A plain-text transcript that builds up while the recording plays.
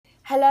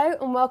Hello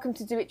and welcome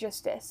to Do It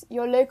Justice,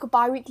 your local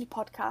bi-weekly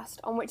podcast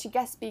on which a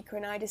guest speaker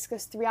and I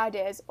discuss 3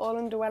 ideas all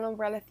under one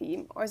umbrella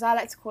theme, or as I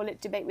like to call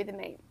it, debate with a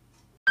mate.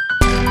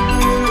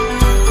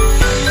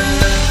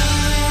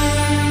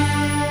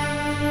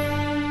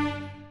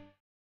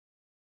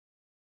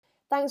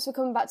 Thanks for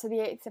coming back to the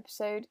 8th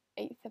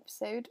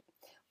episode,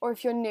 or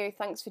if you're new,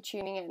 thanks for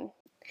tuning in.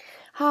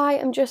 Hi,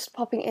 I'm just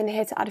popping in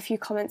here to add a few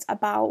comments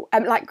about,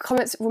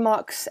 comments,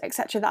 remarks,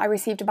 etc. that I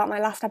received about my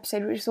last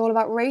episode, which is all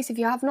about race. If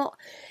you have not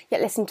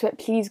yet listened to it,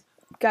 please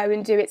go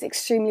and do it. It's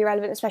extremely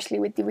relevant, especially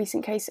with the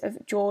recent case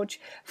of George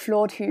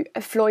Floyd,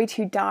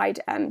 who died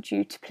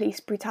due to police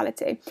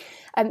brutality.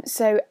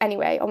 So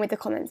anyway, on with the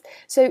comments.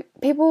 So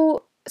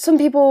some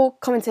people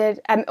commented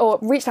or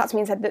reached out to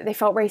me and said that they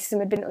felt racism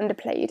had been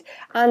underplayed,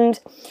 and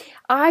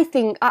I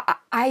think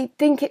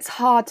it's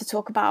hard to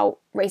talk about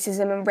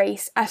racism and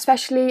race,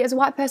 especially as a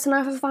white person. I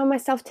often find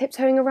myself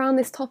tiptoeing around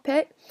this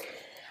topic.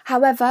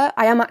 However,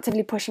 I am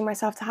actively pushing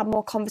myself to have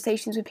more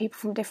conversations with people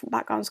from different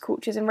backgrounds,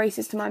 cultures and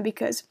races to mine,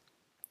 because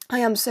I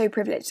am so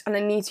privileged and I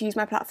need to use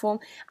my platform,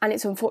 and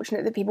it's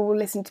unfortunate that people will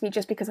listen to me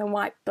just because I'm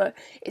white, but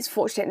it's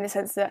fortunate in the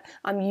sense that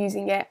I'm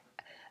using it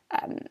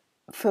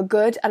for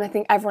good, and I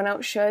think everyone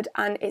else should.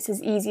 And it's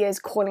as easy as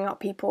calling out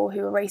people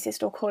who are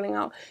racist or calling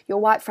out your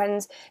white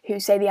friends who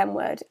say the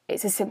N-word.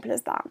 It's as simple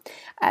as that.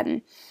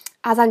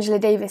 As Angela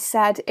Davis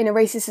said, in a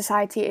racist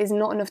society, it is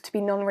not enough to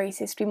be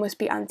non-racist, we must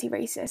be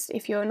anti-racist.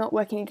 If you're not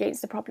working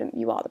against the problem,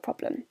 you are the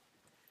problem.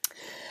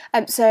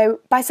 So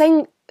by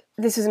saying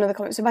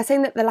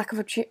that the lack of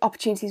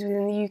opportunities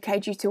within the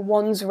UK due to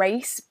one's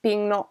race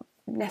being not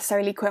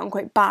necessarily quote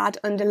unquote bad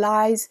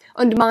undermines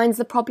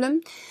the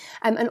problem,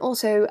 and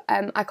also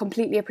I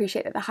completely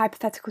appreciate that the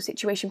hypothetical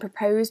situation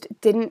proposed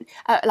didn't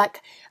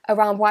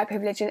around white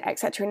privilege and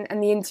etc.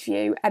 and the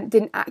interview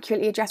didn't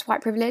accurately address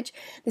white privilege.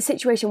 The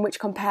situation, which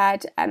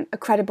compared a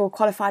credible,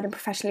 qualified and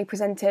professionally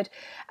presented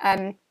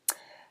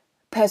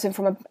person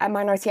from a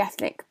minority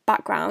ethnic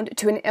background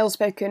to an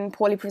ill-spoken,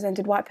 poorly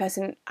presented white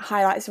person,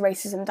 highlights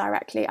racism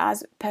directly,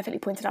 as perfectly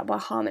pointed out by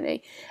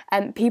Harmony.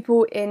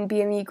 People in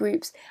BME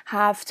groups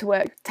have to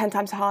work 10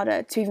 times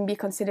harder to even be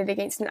considered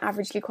against an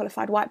averagely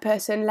qualified white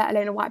person, let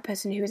alone a white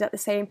person who is at the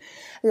same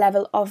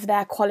level of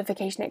their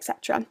qualification,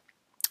 etc.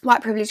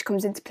 White privilege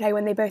comes into play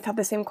when they both have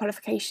the same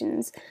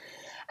qualifications.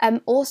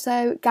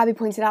 Also, Gabby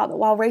pointed out that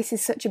while race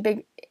is such a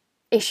big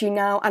issue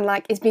now and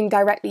is being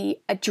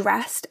directly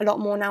addressed a lot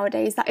more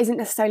nowadays, that isn't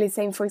necessarily the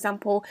same, for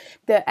example,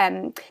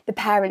 the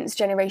parents'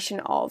 generation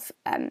of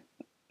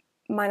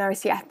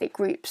minority ethnic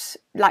groups,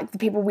 like the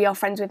people we are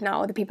friends with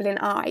now, or the people in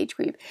our age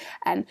group,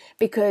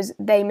 because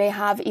they may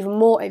have even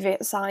more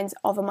overt signs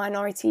of a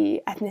minority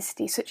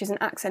ethnicity, such as an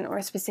accent or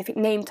a specific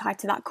name tied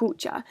to that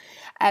culture.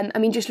 I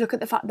mean, just look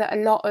at the fact that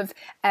a lot of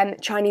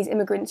Chinese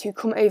immigrants who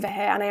come over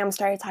here, and I am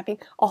stereotyping,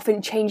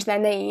 often change their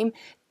name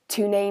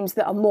to names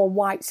that are more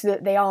white so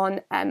that they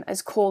aren't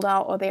as called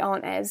out, or they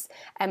aren't as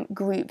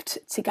grouped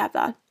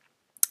together.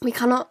 We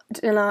cannot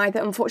deny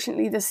that,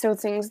 unfortunately, there's still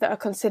things that are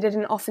considered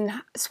and often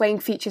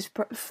swaying features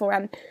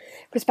for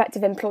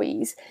prospective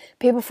employees.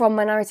 People from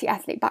minority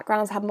ethnic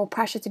backgrounds have more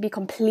pressure to be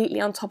completely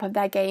on top of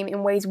their game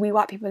in ways we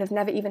white people have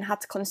never even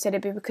had to consider,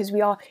 because we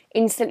are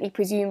instantly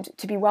presumed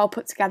to be well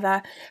put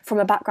together from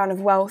a background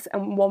of wealth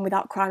and one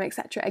without crime,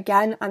 etc.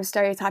 Again, I'm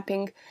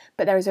stereotyping,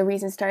 but there is a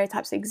reason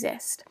stereotypes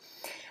exist.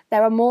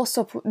 There are more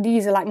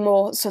these are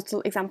more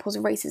subtle examples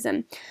of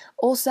racism.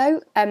 Also,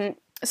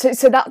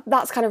 so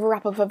that's kind of a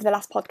wrap up of the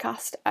last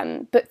podcast.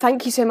 But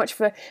thank you so much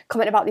for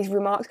commenting about these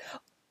remarks.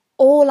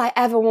 All I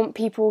ever want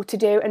people to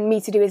do, and me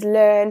to do, is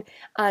learn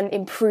and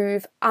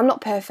improve. I'm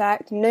not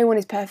perfect. No one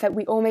is perfect.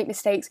 We all make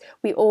mistakes.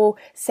 We all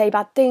say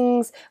bad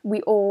things.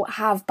 We all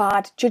have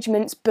bad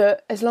judgments.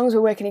 But as long as we're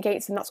working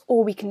against them, that's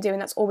all we can do,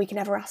 and that's all we can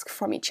ever ask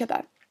from each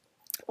other.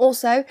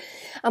 Also,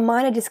 a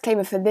minor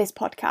disclaimer for this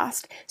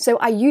podcast. So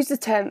I use the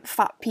term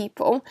fat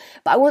people,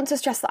 but I want to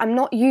stress that I'm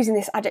not using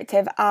this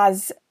adjective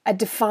as a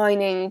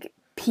defining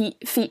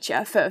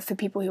feature for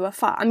people who are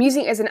fat. I'm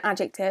using it as an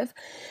adjective,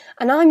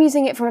 and I'm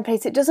using it from a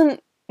place that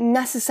doesn't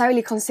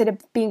necessarily consider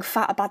being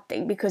fat a bad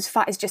thing, because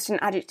fat is just an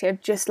adjective,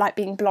 just like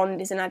being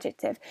blonde is an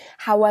adjective.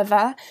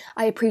 However,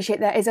 I appreciate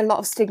there is a lot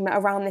of stigma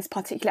around this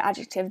particular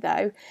adjective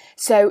though,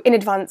 so in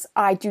advance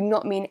I do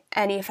not mean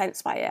any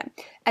offence by it.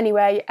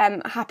 Anyway,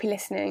 happy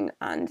listening,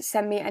 and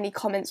send me any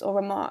comments or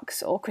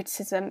remarks or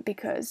criticism,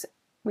 because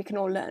we can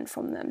all learn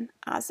from them,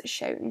 as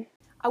shown.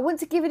 I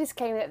want to give a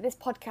disclaimer that this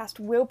podcast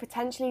will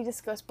potentially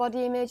discuss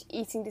body image,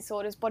 eating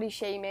disorders, body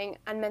shaming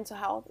and mental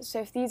health,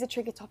 so if these are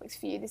trigger topics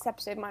for you, this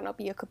episode might not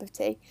be your cup of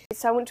tea.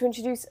 So I want to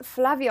introduce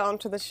Flavia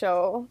to the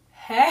show.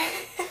 Hey!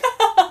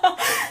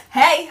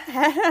 Hey!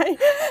 Hey!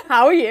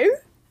 How are you?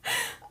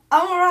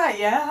 I'm alright,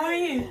 yeah, how are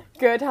you?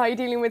 Good, how are you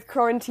dealing with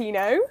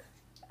Quarantino?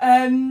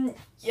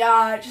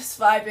 Yeah, just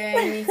vibing,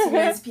 meeting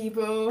loads of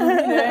people,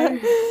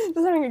 Just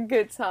having a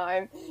good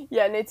time.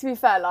 Yeah, no, to be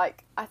fair,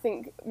 I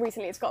think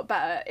recently it's got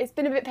better. It's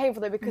been a bit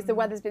painful though, because the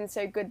weather's been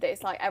so good that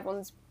it's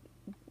everyone's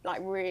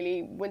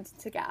really wanted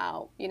to get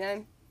out,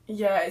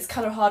 Yeah, it's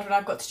kind of hard when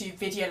I've got to do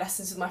video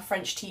lessons with my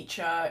French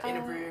teacher in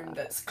a room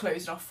that's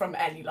closed off from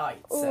any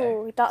light.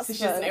 So, Oh, that's so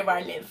she doesn't know where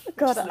I live, which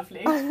God, is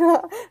lovely.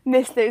 I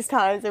miss those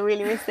times. I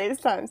really miss those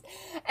times.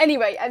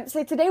 Anyway,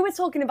 so today we're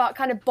talking about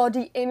kind of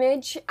body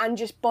image and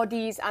just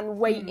bodies and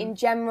weight in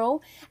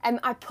general.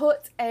 I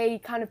put a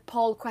kind of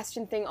poll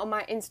question thing on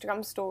my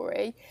Instagram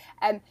story,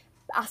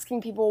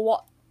 asking people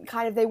what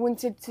kind of they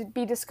wanted to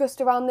be discussed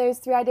around those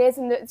three ideas,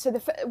 and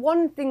the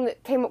one thing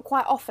that came up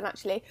quite often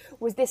actually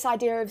was this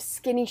idea of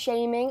skinny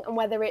shaming and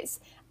whether it's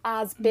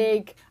as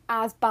big,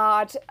 as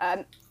bad,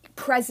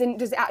 present,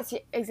 does it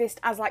actually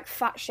exist as like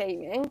fat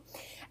shaming.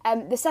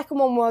 The second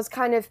one was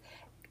kind of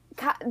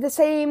the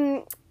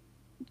same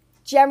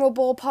general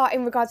ballpark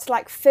in regards to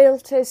like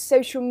filters,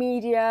 social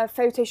media,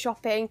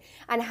 photoshopping,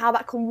 and how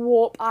that can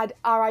warp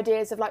our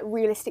ideas of like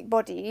realistic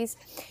bodies.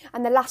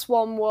 And the last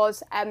one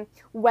was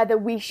whether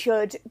we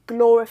should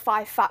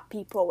glorify fat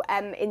people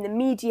in the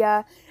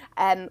media,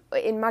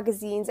 in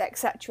magazines,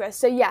 etc.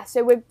 So yeah,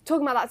 so we're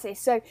talking about that today.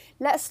 So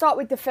let's start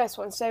with the first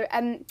one. So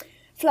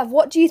Flav,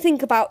 what do you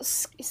think about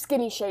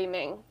skinny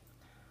shaming?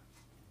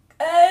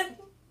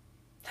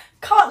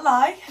 Can't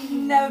lie,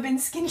 never been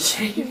skinny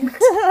shamed.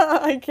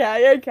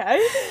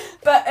 Okay.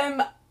 But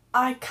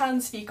I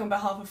can speak on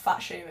behalf of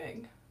fat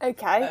shaming.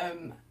 Okay.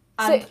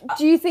 And so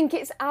do you think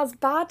it's as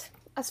bad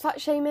as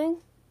fat shaming?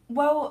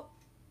 Well,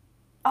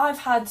 I've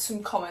had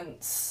some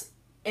comments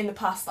in the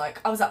past, like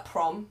I was at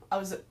prom, I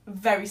was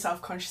very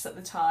self-conscious at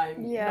the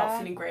time, not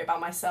feeling great about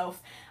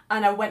myself,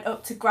 and I went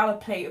up to grab a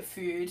plate of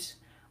food.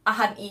 I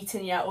hadn't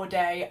eaten yet all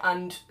day,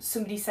 and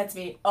somebody said to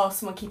me, "Oh,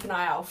 someone keep an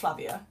eye out on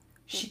Flavia.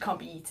 She can't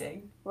be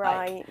eating."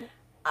 Right. Like,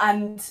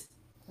 and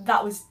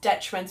that was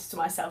detrimental to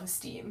my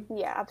self-esteem.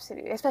 Yeah,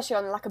 absolutely. Especially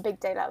on like a big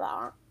day like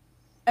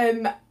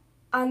that.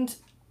 And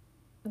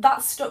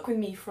that stuck with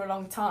me for a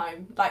long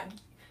time. Like,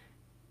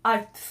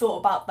 I've thought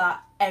about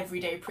that every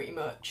day pretty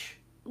much.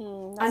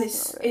 And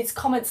it's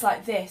comments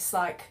like this,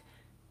 like,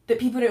 that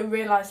people don't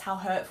realise how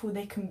hurtful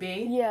they can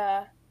be.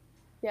 Yeah.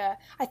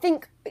 I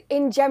think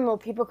in general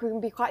people can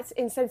be quite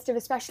insensitive,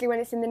 especially when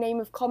it's in the name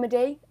of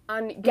comedy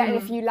and getting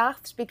a few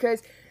laughs,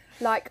 because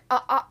like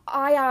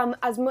I am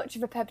as much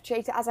of a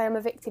perpetrator as I am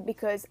a victim,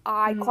 because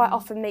I quite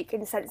often make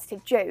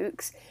insensitive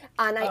jokes,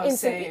 and I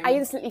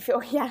instantly feel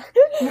we're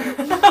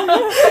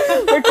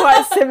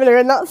quite similar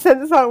in that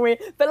sense, aren't we?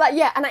 But like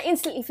and I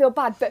instantly feel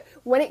bad. But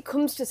when it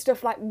comes to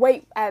stuff like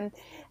weight and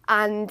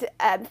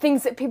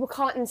things that people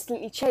can't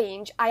instantly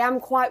change, I am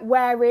quite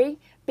wary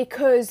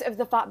because of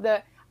the fact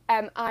that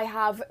I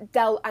have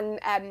dealt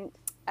and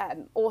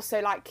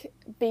also like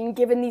being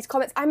given these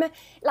comments.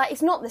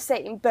 It's not the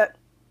same, but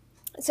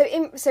so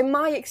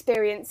my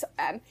experience,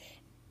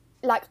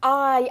 like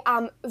I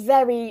am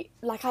very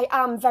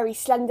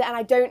slender,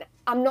 and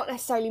I'm not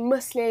necessarily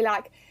muscly,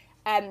 like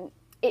I'm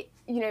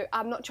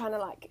not trying to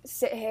like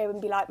sit here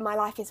and be like my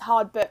life is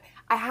hard, but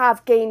I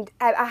have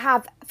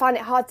found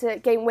it hard to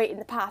gain weight in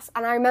the past.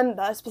 And I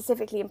remember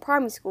specifically in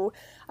primary school,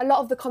 a lot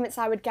of the comments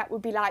I would get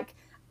would be like,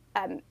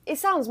 it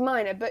sounds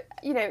minor, but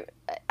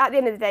at the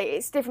end of the day,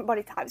 it's different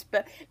body types.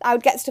 But I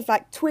would get stuff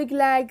like twig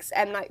legs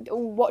and like, oh,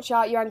 watch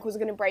out, your ankles are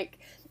going to break.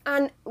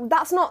 And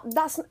that's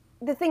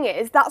the thing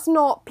is, that's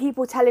not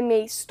people telling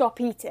me stop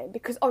eating,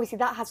 because obviously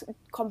that has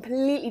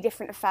completely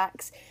different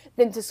effects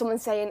than to someone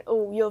saying,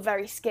 oh, you're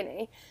very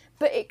skinny.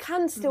 But it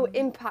can still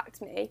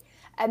impact me.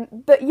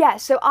 But yeah,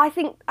 so I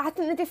think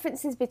the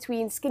differences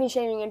between skinny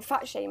shaming and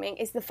fat shaming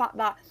is the fact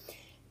that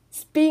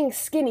being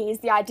skinny is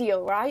the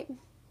ideal, right?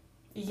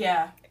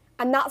 Yeah.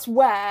 And that's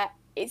where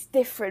it's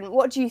different.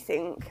 What do you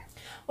think?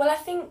 Well, I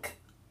think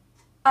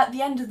at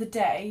the end of the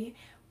day,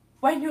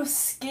 when you're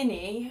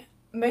skinny,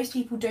 most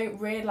people don't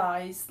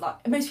realise,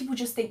 like, most people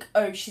just think,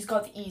 oh, she's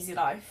got the easy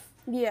life.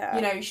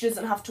 Yeah. She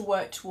doesn't have to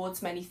work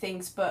towards many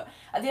things. But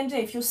at the end of the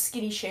day, if you're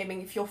skinny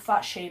shaming, if you're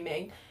fat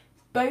shaming,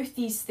 both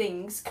these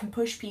things can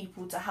push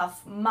people to have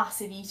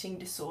massive eating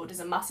disorders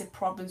and massive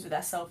problems with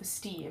their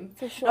self-esteem.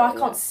 For sure. Now, I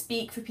can't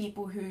speak for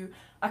people who...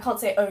 I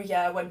can't say, oh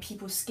yeah, when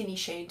people skinny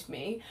shamed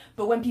me,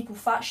 but when people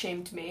fat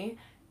shamed me,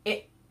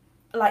 it,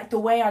 like, the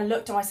way I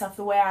looked at myself,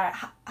 the way I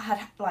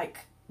had, like,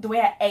 the way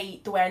I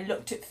ate, the way I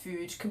looked at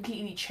food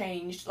completely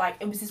changed. Like,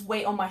 it was this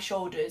weight on my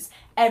shoulders.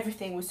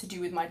 Everything was to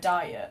do with my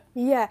diet.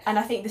 Yeah. And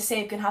I think the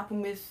same can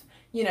happen with,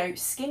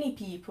 skinny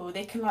people.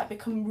 They can, like,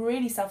 become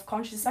really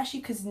self-conscious, especially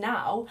because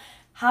now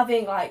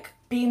having, like,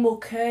 being more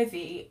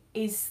curvy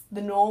is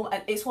the norm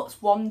and it's what's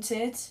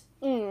wanted.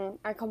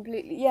 I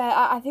completely,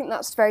 I think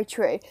that's very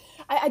true.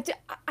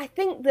 I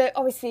think that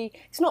obviously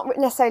it's not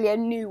necessarily a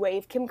new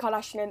wave. Kim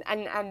Kardashian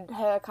and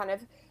her kind of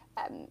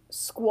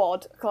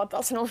squad. God,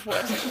 that's an old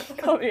word.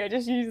 Can't believe I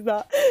just used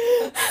that.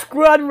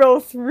 Squad roll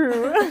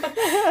through.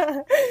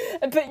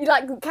 But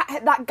like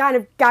that kind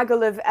of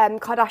gaggle of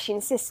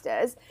Kardashian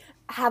sisters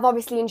have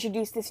obviously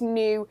introduced this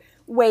new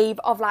wave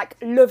of like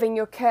loving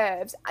your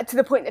curves, to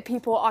the point that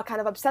people are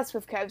kind of obsessed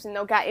with curves and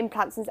they'll get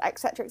implants and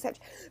etc.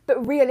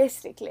 But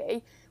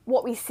realistically,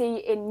 what we see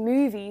in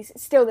movies,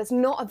 still there's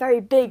not a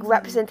very big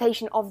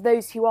representation of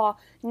those who are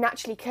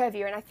naturally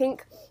curvier, and I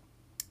think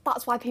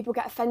that's why people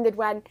get offended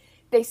when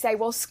they say,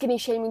 well, skinny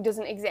shaming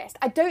doesn't exist.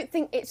 I don't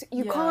think it's,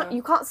 you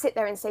can't sit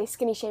there and say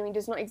skinny shaming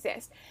does not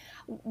exist.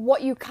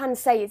 What you can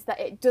say is that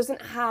it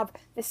doesn't have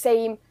the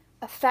same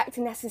effect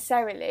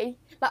necessarily.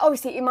 Like,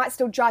 obviously, it might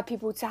still drive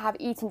people to have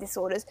eating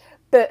disorders,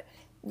 but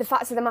the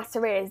fact of the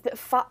matter is that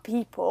fat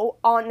people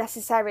aren't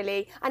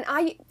necessarily, and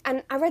I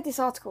read this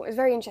article, it was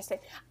very interesting.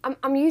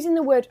 I'm using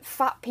the word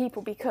fat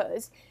people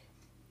because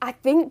I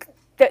think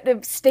that the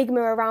stigma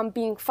around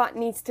being fat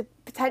needs to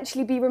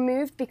potentially be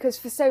removed, because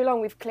for so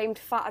long we've claimed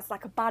fat as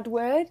like a bad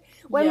word,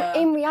 when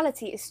in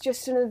reality it's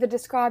just another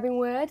describing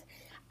word.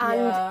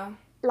 And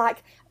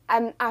like,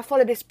 I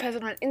follow this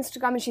person on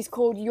Instagram and she's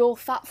called Your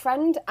Fat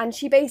Friend, and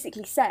she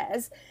basically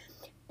says,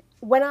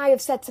 when I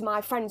have said to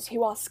my friends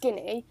who are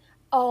skinny,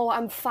 oh,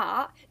 I'm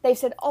fat, they've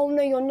said, oh,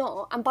 no, you're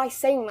not. And by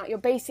saying that, you're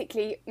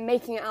basically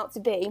making it out to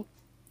be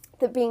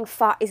that being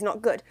fat is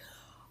not good.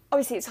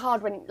 Obviously, it's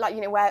hard when, like, you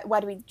know,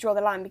 where do we draw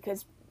the line?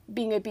 Because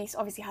being obese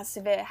obviously has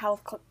severe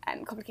health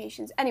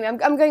complications. Anyway,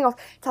 I'm going off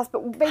task,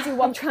 but basically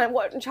what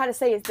I'm trying to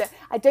say is that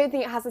I don't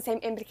think it has the same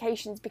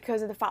implications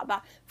because of the fact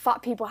that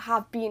fat people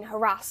have been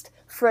harassed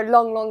for a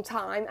long, long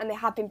time and they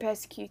have been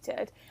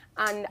persecuted.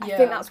 And I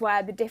think that's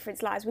where the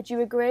difference lies. Would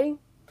you agree?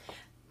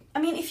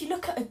 I mean, if you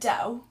look at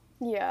Adele,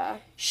 yeah,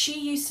 she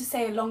used to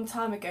say a long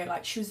time ago,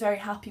 like, she was very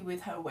happy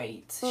with her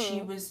weight.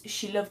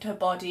 She loved her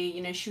body,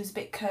 you know, she was a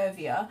bit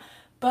curvier.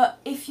 But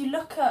if you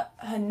look at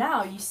her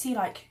now, you see,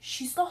 like,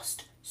 she's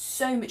lost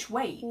so much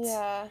weight.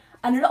 Yeah.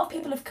 And a lot of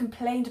people have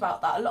complained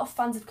about that. A lot of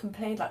fans have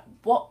complained, like,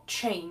 what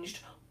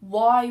changed?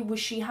 Why was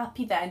she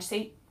happy then?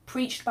 She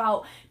preached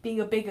about being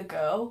a bigger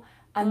girl,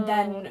 and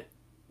then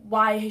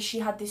why has she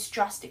had this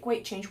drastic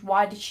weight change?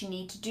 Why did she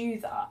need to do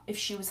that if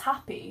she was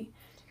happy?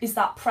 Is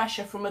that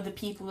pressure from other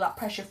people, that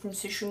pressure from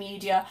social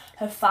media,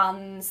 her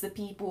fans, the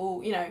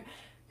people, you know,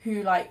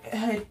 who, like,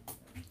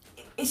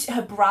 it's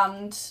her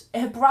brand.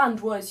 Her brand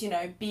was, you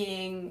know,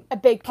 being a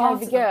big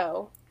curvy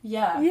girl.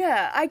 Yeah.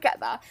 Yeah, I get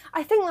that.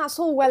 I think that's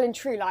all well and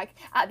true. Like,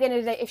 at the end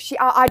of the day, if she,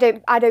 I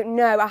don't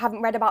know. I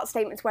haven't read about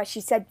statements where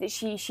she said that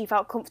she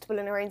felt comfortable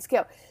in her own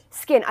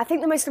skin. I think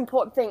the most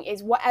important thing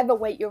is whatever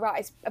weight you're at,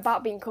 it's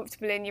about being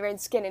comfortable in your own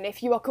skin. And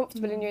if you are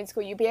comfortable in your own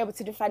skin, you'll be able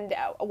to defend it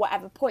at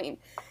whatever point.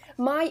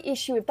 My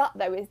issue with that,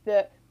 though, is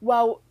that,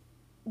 well,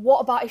 what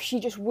about if she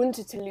just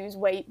wanted to lose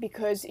weight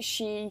because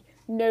she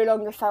no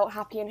longer felt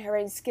happy in her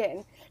own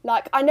skin?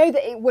 Like, I know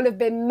that it will have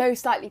been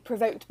most likely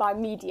provoked by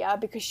media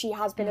because she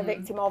has been a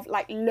victim of,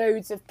 like,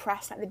 loads of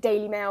press, like the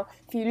Daily Mail.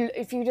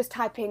 If you just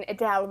type in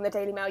Adele on the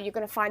Daily Mail, you're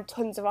going to find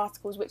tons of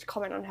articles which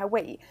comment on her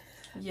weight.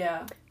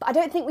 Yeah. But I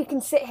don't think we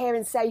can sit here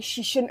and say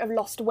she shouldn't have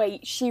lost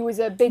weight. She was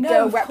a big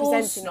girl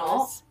representing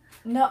us.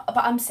 No,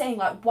 but I'm saying,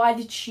 like, why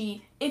did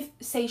she, if,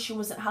 say, she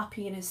wasn't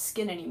happy in her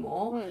skin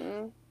anymore,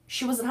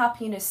 she wasn't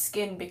happy in her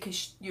skin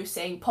because you're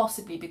saying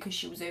possibly because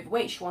she was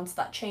overweight, she wanted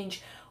that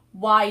change.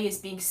 Why is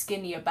being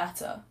skinnier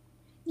better?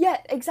 Yeah,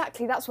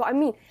 exactly, that's what I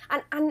mean.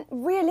 And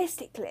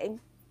realistically,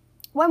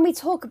 when we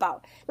talk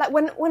about, like,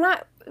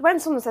 when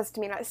someone says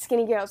to me, like,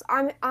 skinny girls,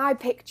 I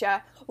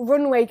picture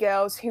runway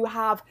girls who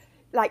have,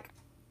 like,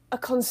 a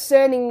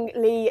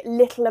concerningly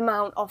little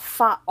amount of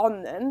fat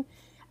on them.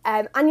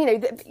 And you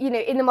know,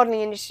 in the modelling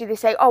industry, they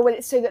say, oh, well,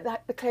 it's so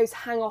that the clothes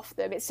hang off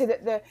them. It's so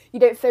that you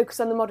don't focus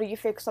on the model, you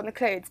focus on the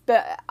clothes.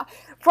 But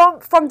from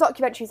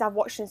documentaries I've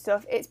watched and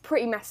stuff, it's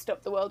pretty messed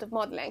up, the world of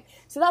modelling.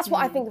 So that's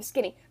what I think of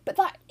skinny. But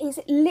that is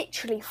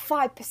literally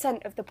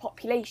 5% of the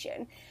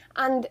population.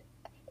 And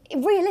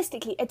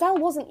realistically, Adele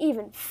wasn't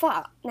even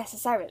fat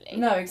necessarily.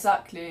 No,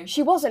 exactly.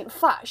 She wasn't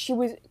fat. She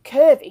was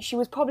curvy. She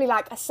was probably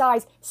like a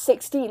size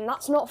 16.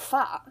 That's not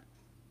fat.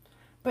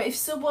 But if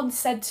someone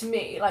said to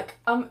me, like,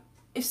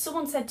 if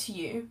someone said to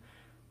you,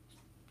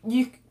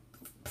 if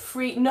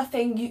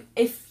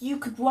you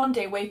could one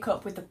day wake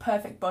up with the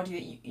perfect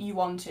body that you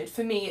wanted,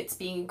 for me it's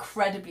being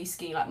incredibly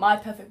skinny. Like, my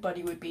perfect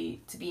body would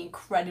be to be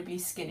incredibly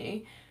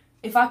skinny.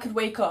 If I could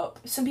wake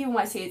up, some people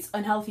might say it's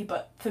unhealthy,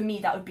 but for me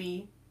that would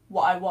be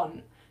what I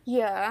want.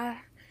 Yeah.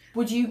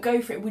 Would you go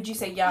for it? Would you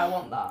say, yeah, I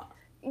want that?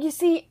 You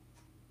see,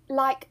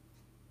 like,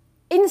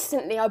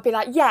 instantly I'd be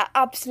like, yeah,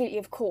 absolutely,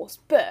 of course.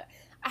 But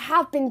I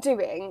have been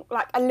doing,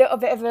 like, a little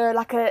bit of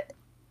a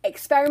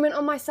experiment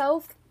on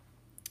myself,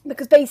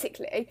 because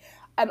basically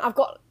I've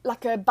got,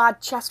 like, a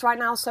bad chest right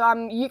now, so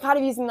I'm kind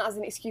of using that as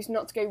an excuse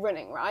not to go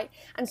running, right?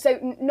 And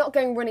so not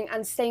going running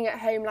and staying at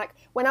home, like,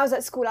 when I was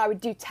at school I would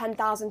do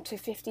 10,000 to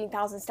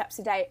 15,000 steps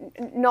a day.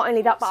 Not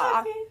only that,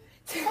 but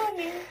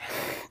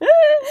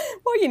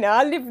well, you know,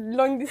 I live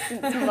long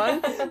distance,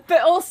 man.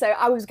 But also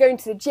I was going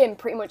to the gym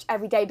pretty much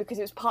every day because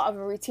it was part of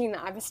a routine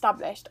that I've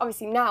established.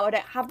 Obviously now I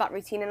don't have that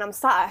routine and I'm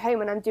sat at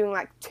home and I'm doing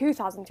like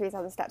 2,000,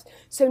 3,000 steps.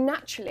 So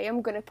naturally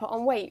I'm going to put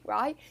on weight,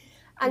 right?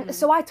 And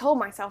so I told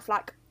myself,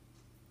 like,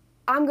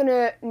 I'm going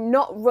to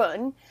not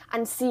run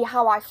and see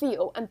how I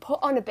feel and put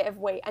on a bit of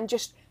weight and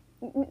just,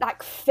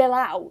 like, fill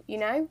out, you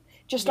know?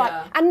 Just like,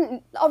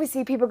 and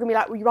obviously people are going to be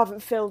like, well, you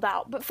haven't filled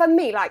out. But for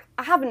me, like,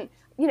 I haven't,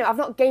 you know, I've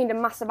not gained a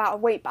massive amount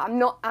of weight, but I'm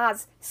not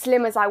as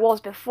slim as I was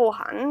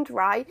beforehand,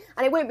 right?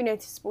 And it won't be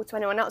noticeable to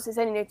anyone else. It's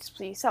only noticeable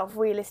to yourself,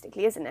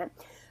 realistically, isn't it?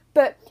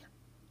 But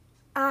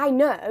I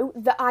know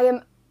that I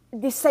am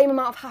the same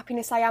amount of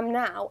happiness I am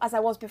now as I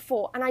was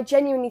before. And I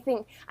genuinely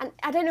think, and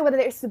I don't know whether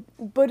it's the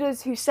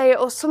Buddhas who say it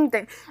or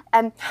something,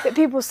 but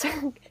people say,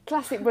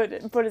 classic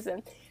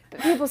Buddhism, but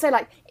people say,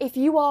 like, if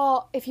you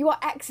are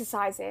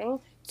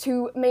exercising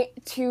to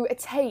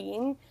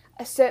attain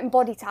a certain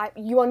body type,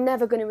 you are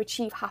never going to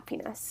achieve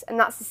happiness. And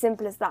that's as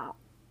simple as that.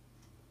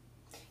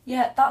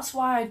 Yeah, that's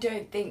why I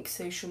don't think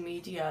social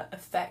media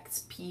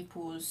affects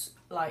people's,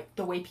 like,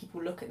 the way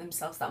people look at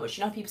themselves that much.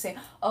 You know how people say,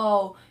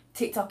 oh,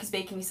 TikTok is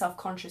making me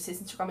self-conscious,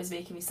 Instagram is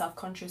making me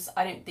self-conscious.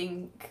 I don't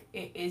think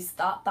it is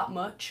that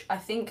much. I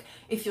think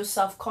if you're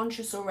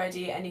self-conscious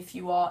already and if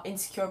you are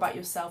insecure about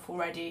yourself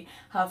already,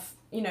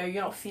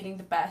 you're not feeling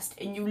the best,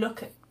 and you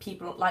look at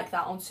people like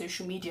that on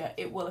social media,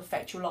 it will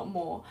affect you a lot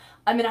more.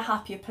 I'm in a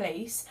happier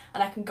place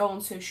and I can go on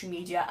social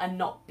media and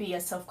not be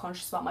as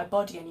self-conscious about my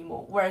body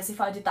anymore. Whereas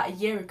if I did that a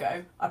year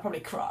ago, I'd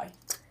probably cry.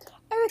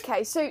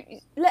 Okay, so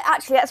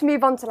let's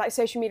move on to like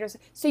social media.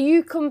 So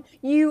you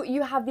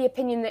have the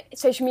opinion that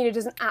social media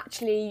doesn't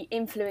actually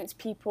influence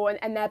people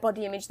and their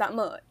body image that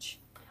much?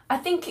 I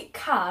think it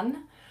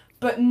can,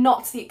 but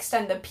not to the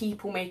extent that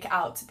people make it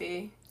out to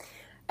be.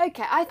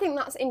 Okay, I think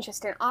that's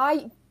interesting.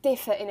 I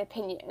differ in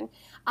opinion.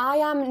 I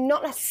am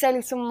not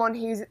necessarily someone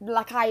who's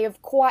like, I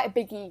have quite a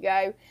big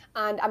ego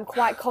and I'm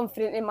quite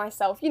confident in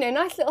myself. You know,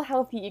 nice little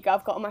healthy ego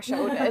I've got on my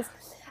shoulders.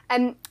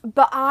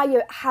 But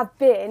I have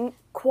been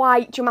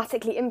quite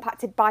dramatically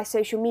impacted by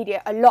social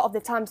media a lot of the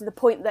time, to the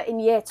point that in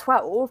year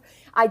 12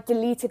 I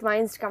deleted my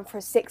Instagram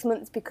for 6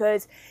 months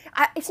because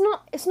it's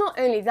not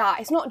only that,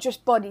 it's not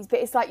just bodies, but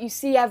it's like you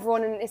see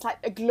everyone and it's like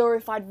a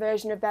glorified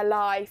version of their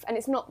life and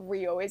it's not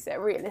real, is it,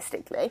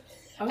 realistically?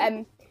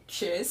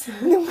 Cheers.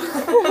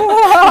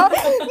 No,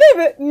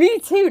 but me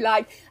too,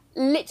 like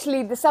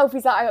literally the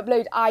selfies that I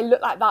upload, I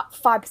look like that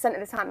 5% of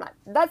the time. Like,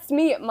 that's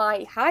me at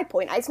my high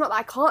point. It's not that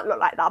I can't look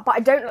like that, but I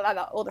don't look like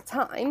that all the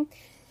time.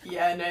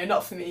 Yeah, no,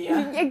 not for me,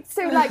 yeah.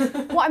 So, like,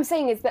 what I'm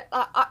saying is that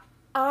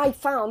I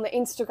found that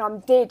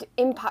Instagram did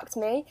impact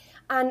me,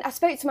 and I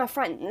spoke to my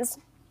friends.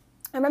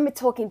 I remember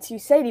talking to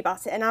Sadie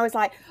about it, and I was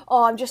like,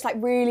 oh, I'm just like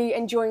really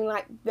enjoying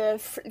like the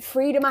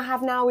freedom I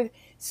have now with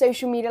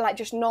social media, like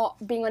just not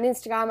being on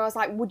Instagram. I was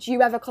like, would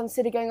you ever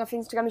consider going off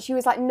Instagram? And she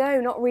was like, no,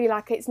 not really,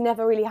 like it's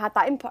never really had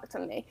that impact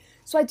on me.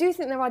 So I do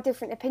think there are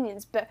different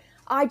opinions, but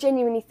I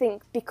genuinely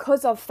think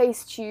because of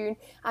Facetune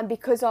and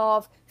because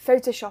of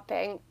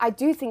photoshopping, I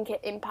do think it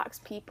impacts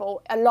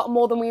people a lot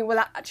more than we will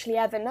actually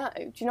ever know.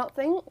 Do you not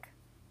think?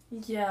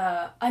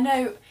 Yeah, I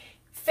know.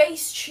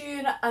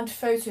 Facetune and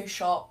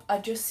Photoshop, I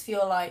just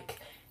feel like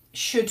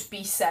should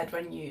be said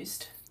when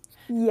used.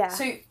 Yeah,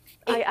 so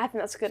I think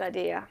that's a good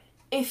idea.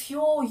 If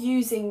you're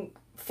using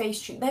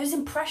Facetune, there's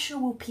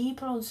impressionable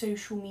people on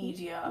social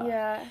media.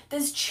 Yeah.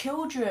 There's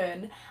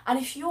children, and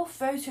if you're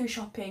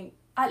photoshopping,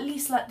 at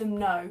least let them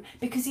know,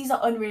 because these are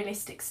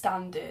unrealistic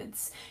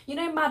standards. You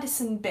know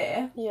Madison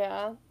Beer?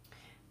 Yeah.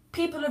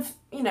 People have,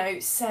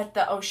 said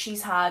that, oh,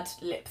 she's had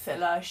lip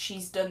filler,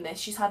 she's done this,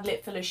 she's had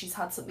lip filler, she's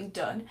had something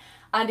done.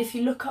 And if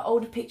you look at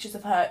older pictures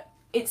of her,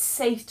 it's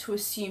safe to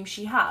assume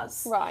she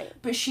has. Right.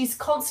 But she's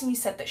constantly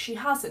said that she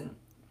hasn't.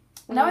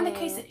 Now, in the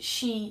case that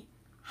she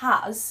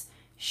has,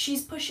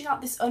 she's pushing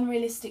out this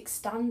unrealistic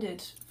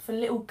standard for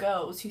little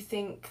girls who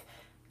think,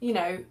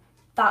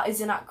 that is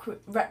an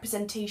accurate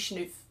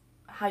representation of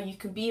how you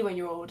can be when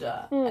you're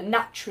older. And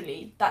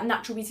naturally, that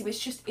natural beauty,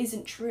 which just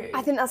isn't true.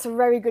 I think that's a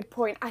very good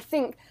point. I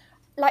think,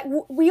 like,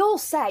 we all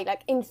say,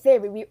 like, in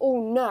theory, we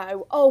all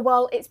know, oh,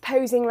 well, it's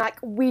posing, like,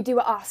 we do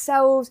it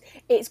ourselves,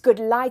 it's good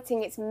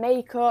lighting, it's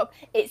makeup,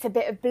 it's a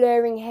bit of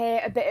blurring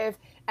here, a bit of,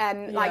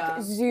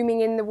 like,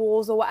 zooming in the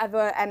walls or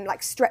whatever, and,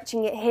 like,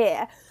 stretching it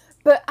here.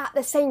 But at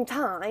the same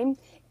time,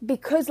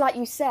 because, like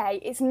you say,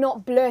 it's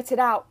not blurted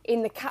out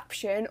in the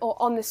caption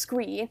or on the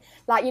screen,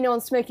 like,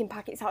 on smoking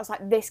packets, how it's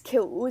like, this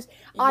kills.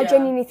 Yeah. I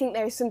genuinely think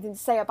there is something to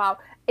say about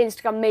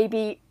Instagram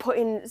maybe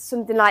putting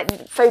something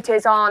like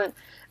photos on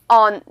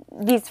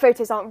these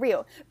photos aren't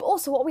real. But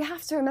also what we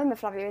have to remember,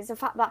 Flavia, is the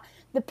fact that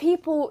the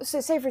people,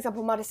 so say for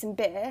example Madison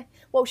Beer,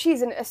 well,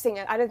 she's a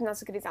singer, I don't think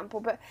that's a good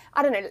example, but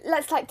I don't know,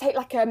 let's like take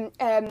like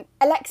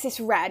Alexis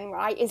Ren,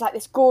 right, is like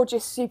this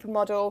gorgeous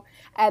supermodel,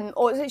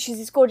 or she's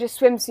this gorgeous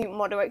swimsuit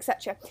model,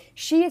 etc.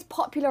 She is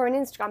popular on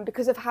Instagram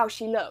because of how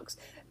she looks,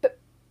 but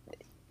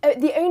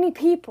the only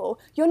people,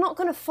 you're not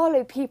going to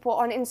follow people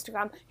on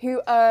Instagram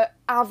who are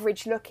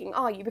average looking,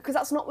 are you? Because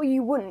that's not what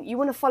you want. You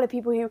want to follow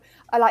people who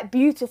are like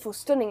beautiful,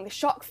 stunning, the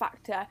shock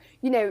factor.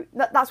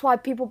 That's why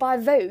people buy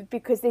Vogue,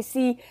 because they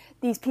see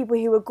these people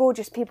who are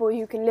gorgeous, people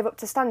who can live up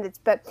to standards.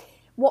 But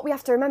what we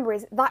have to remember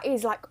is that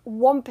is like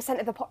 1%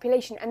 of the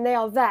population, and they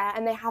are there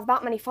and they have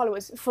that many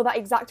followers for that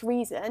exact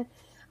reason.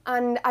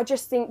 And I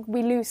just think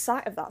we lose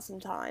sight of that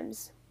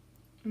sometimes.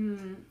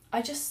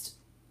 I just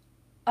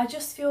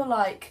feel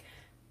like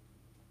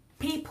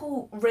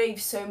people rave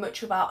so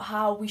much about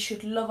how we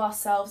should love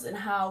ourselves and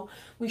how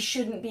we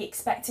shouldn't be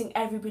expecting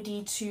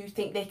everybody to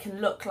think they can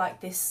look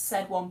like this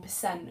said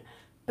 1%.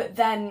 But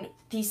then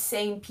these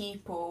same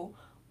people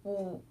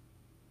will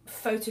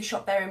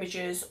Photoshop their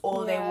images,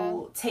 or they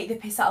will take the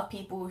piss out of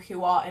people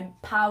who are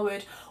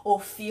empowered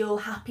or feel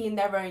happy in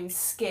their own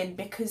skin,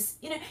 because,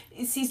 you know,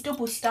 it's these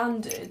double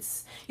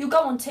standards. You'll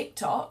go on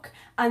TikTok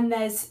and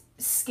there's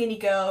skinny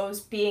girls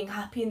being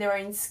happy in their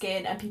own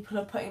skin, and people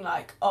are putting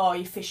like, oh,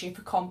 you're fishing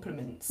for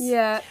compliments.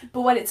 Yeah.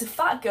 But when it's a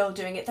fat girl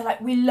doing it, they're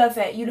like, we love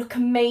it, you look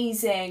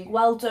amazing,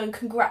 well done,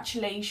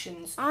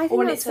 congratulations. I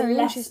think that's very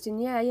interesting.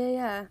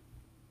 Yeah.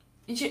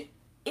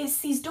 It's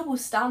these double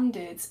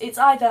standards. It's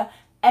either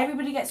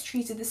everybody gets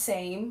treated the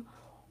same,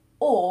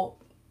 or,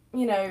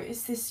 you know,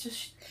 it's this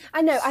just...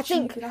 I know, I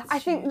think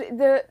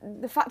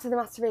the fact of the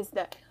matter is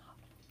that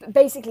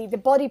basically the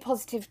body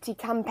positivity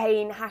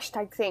campaign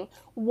hashtag thing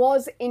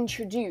was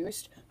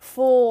introduced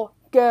for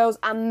girls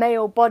and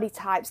male body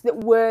types that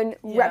weren't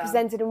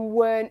represented and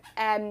weren't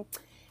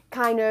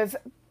kind of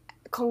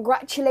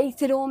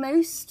congratulated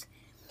almost.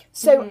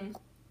 So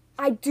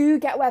I do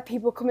get where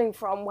people are coming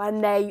from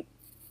when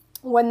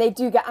they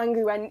do get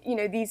angry when, you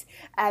know, these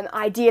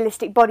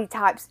idealistic body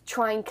types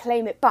try and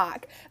claim it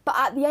back. But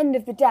at the end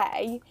of the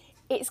day,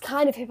 it's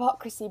kind of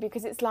hypocrisy,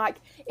 because it's like,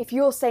 if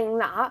you're saying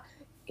that,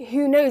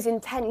 who knows,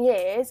 in 10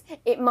 years,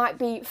 it might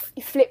be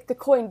flip the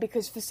coin,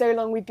 because for so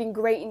long we've been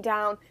grating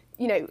down,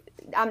 you know,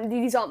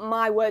 these aren't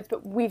my words,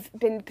 but we've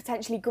been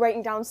potentially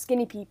grating down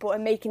skinny people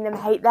and making them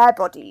hate their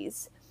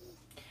bodies.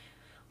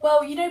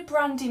 Well, you know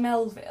Brandy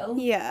Melville?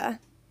 Yeah.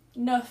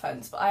 No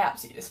offence, but I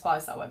absolutely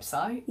despise that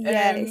website.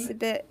 Yeah, it's a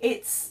bit...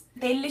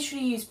 They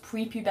literally use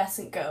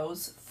prepubescent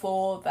girls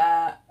for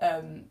their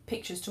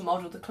pictures to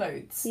model the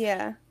clothes.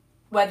 Yeah.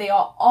 Where they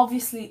are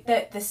obviously...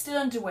 They're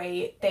still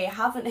underweight, they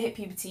haven't hit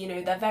puberty, you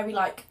know, they're very,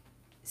 like,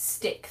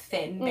 stick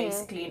thin,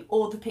 basically, in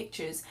all the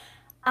pictures.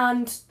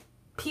 And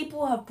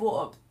people have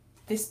brought up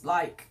this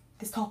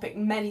topic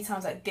many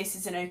times, like, this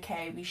isn't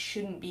okay, we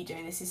shouldn't be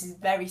doing this is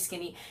very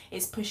skinny,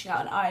 it's pushing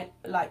out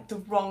the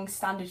wrong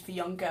standard for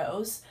young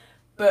girls.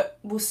 But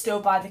we'll still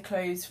buy the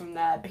clothes from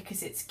there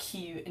because it's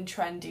cute and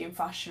trendy and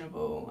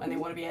fashionable, and they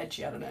want to be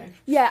edgy, I don't know.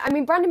 Yeah, I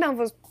mean, Brandy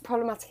Melville's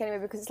problematic anyway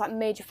because it's like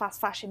major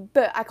fast fashion,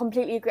 but I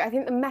completely agree. I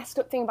think the messed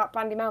up thing about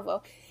Brandy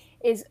Melville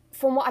is,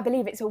 from what I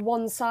believe, it's a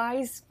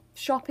one-size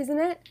shop, isn't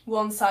it?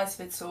 One size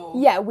fits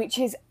all. Yeah, which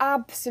is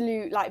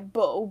absolute, like,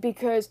 bull,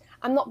 because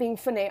I'm not being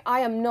funny, I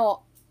am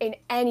not in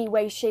any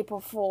way, shape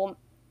or form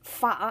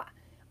fat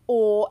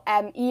or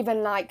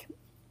even, like,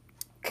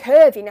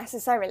 curvy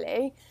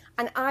necessarily,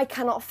 and I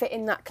cannot fit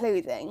in that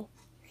clothing.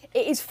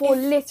 It is for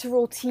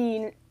literal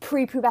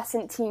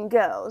prepubescent teen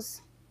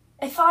girls.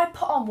 If I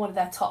put on one of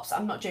their tops,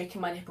 I'm not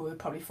joking, my nipple would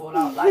probably fall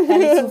out, like their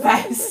little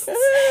vests.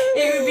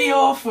 It would be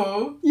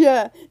awful.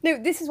 Yeah.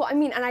 No, this is what I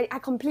mean, and I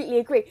completely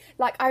agree.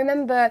 Like, I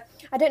remember,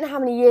 I don't know how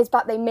many years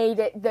back they made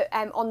it that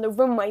on the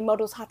runway,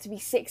 models had to be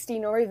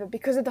 16 or over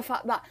because of the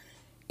fact that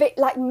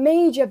like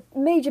major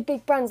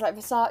big brands like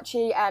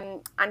Versace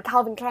and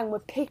Calvin Klein were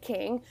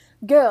picking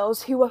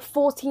girls who were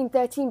 14,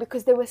 13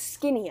 because they were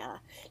skinnier.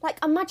 Like,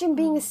 imagine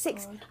being a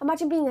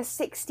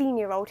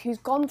 16-year-old who's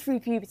gone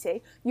through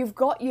puberty, you've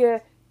got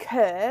your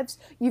curves,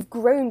 you've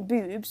grown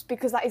boobs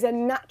because that is a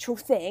natural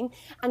thing,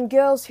 and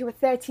girls who are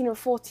 13 or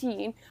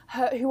 14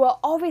 who are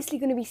obviously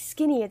going to be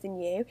skinnier than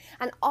you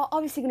and are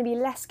obviously going to be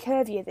less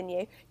curvier than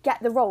you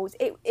get the roles.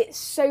 It's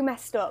so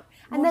messed up.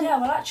 And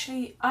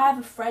actually, I have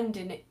a friend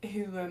in it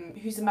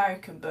who's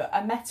American, but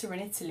I met her in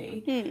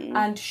Italy,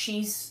 and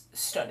she's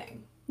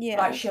stunning. Yeah,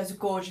 like, she has a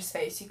gorgeous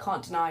face, you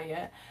can't deny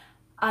it.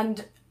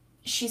 And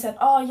she said,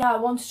 oh yeah, I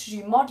wanted to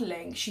do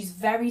modelling. She's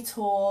very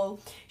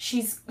tall.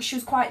 She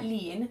was quite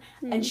lean.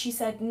 And she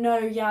said, no,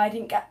 yeah, I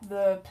didn't get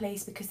the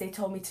place because they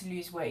told me to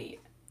lose weight.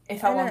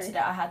 If I wanted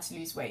it, I had to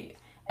lose weight.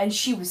 And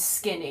she was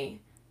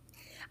skinny.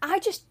 I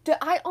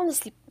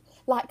honestly,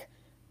 like,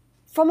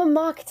 from a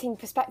marketing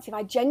perspective,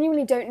 I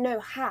genuinely don't know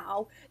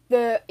how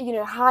the, you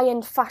know,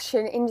 high-end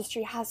fashion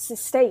industry has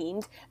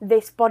sustained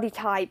this body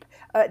type,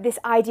 this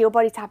ideal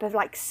body type of,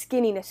 like,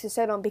 skinniness for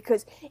so long.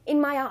 Because in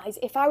my eyes,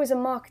 if I was a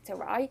marketer,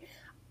 right,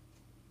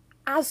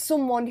 as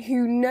someone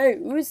who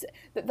knows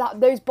that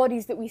those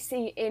bodies that we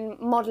see in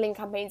modelling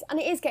campaigns, and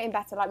it is getting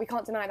better, like, we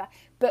can't deny that,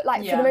 but,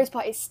 like, for the most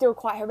part, it's still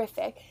quite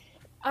horrific.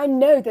 I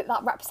know that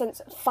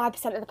represents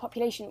 5% of the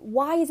population.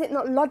 Why is it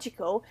not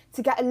logical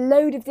to get a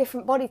load of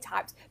different body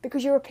types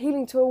because you're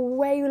appealing to a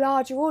way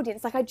larger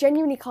audience? Like, I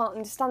genuinely can't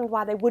understand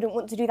why they wouldn't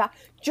want to do that,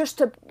 just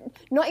to,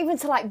 not even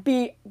to, like,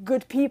 be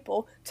good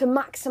people, to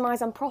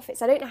maximise on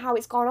profits. I don't know how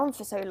it's gone on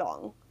for so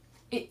long.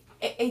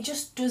 It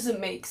just doesn't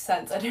make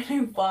sense. I don't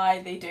know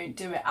why they don't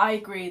do it. I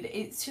agree that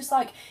it's just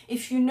like,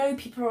 if you know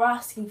people are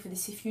asking for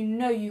this, if you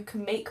know you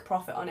can make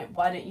profit on it,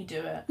 why don't you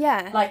do it?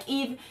 Yeah. Like,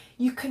 even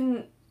you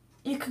can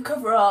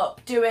cover up,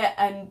 do it,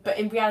 but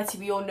in reality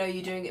we all know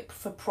you're doing it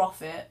for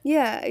profit.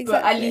 Yeah, exactly.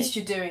 But at least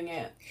you're doing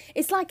it.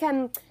 It's like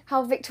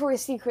how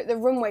Victoria's Secret, the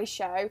runway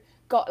show,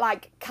 got,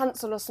 like,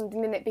 cancelled or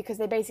something in it because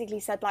they basically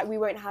said, like, we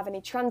won't have any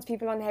trans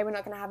people on here, we're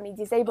not going to have any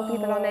disabled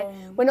people on it,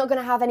 we're not going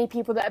to have any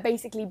people that are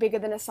basically bigger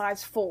than a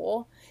size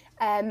 4.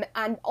 And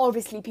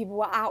obviously people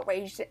were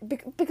outraged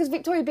because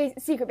Victoria's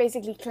Secret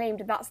basically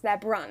claimed that's their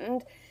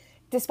brand,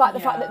 despite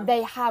the fact that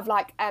they have,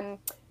 like,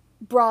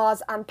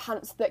 bras and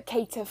pants that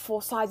cater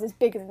for sizes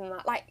bigger than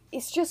that. Like,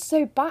 it's just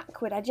so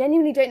backward. I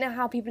genuinely don't know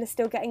how people are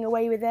still getting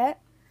away with it.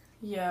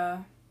 Yeah.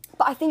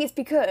 But I think it's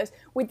because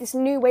with this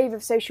new wave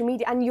of social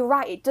media, and you're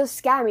right, it does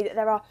scare me that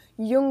there are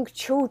young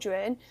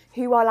children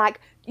who are like,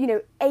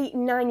 8,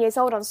 9 years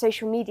old on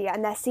social media,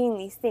 and they're seeing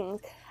these things.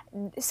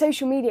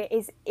 Social media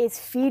is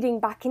feeding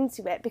back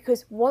into it,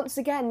 because once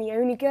again, the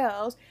only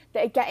girls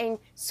that are getting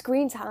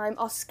screen time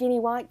are skinny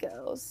white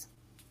girls.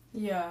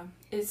 Yeah,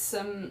 it's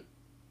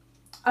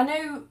I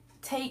know.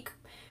 Take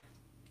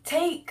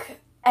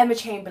Emma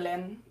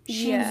Chamberlain.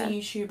 She was a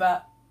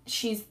YouTuber.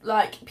 She's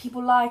like,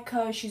 people like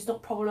her. She's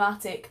not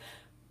problematic,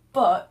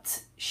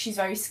 but she's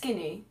very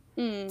skinny.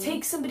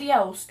 Take somebody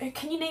else.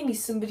 Can you name me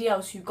somebody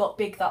else who got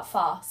big that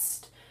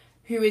fast,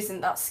 who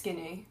isn't that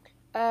skinny?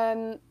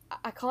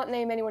 I can't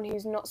name anyone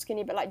who's not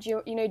skinny, but like,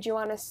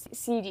 Joanna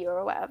Cedia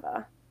or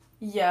whatever.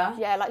 Yeah.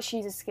 Yeah, like,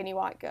 she's a skinny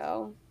white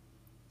girl.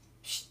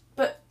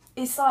 But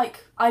it's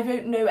like, I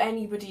don't know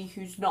anybody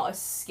who's not a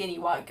skinny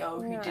white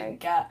girl who didn't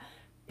get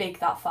big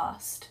that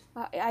fast.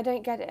 I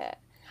don't get it.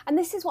 And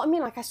this is what I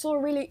mean, like, I saw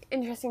a really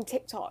interesting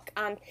TikTok,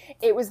 and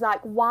it was like,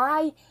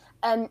 why,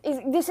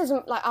 this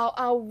isn't, like,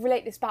 I'll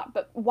relate this back,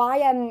 but why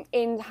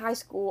in high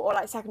school or,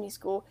 like, secondary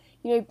school,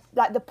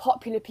 like, the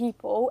popular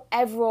people,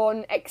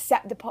 everyone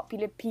except the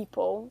popular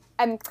people,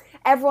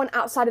 everyone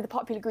outside of the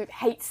popular group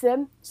hates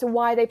them, so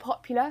why are they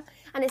popular?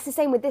 And it's the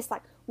same with this,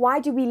 like, why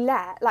does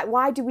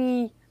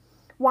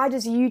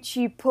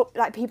YouTube put,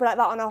 like, people like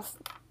that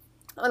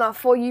on our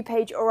For You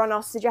page or on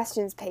our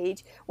suggestions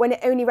page when it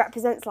only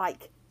represents,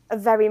 like, a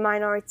very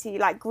minority,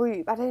 like,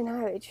 group? I don't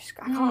know, I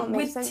can't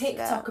make sense of it. With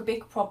TikTok, a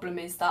big problem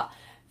is that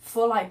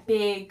for, like,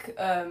 big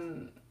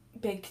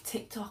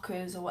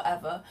TikTokers or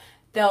whatever,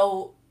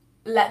 they'll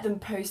let them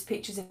post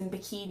pictures in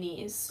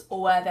bikinis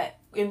or where they're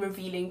in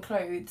revealing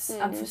clothes.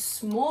 And for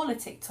smaller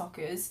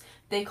TikTokers,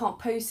 they can't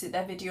post it.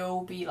 Their video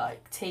will be,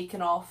 like,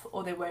 taken off,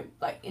 or they won't,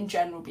 like, in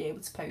general be able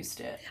to post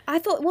it. I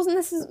thought, wasn't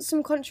there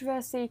some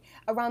controversy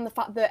around the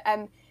fact that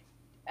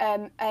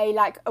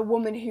a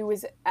woman who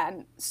was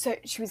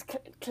she was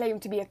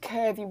claimed to be a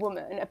curvy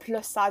woman, a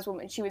plus size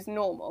woman, she was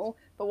normal,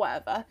 but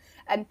whatever,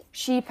 and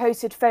she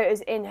posted a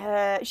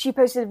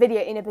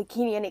video in a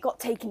bikini, and it got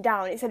taken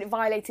down. It said it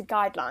violated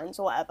guidelines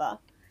or whatever.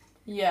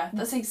 Yeah,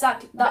 that's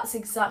exactly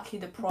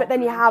the problem. But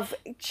then you have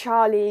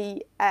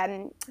Charlie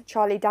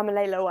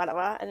D'Amelio or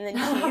whatever, and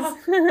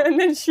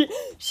then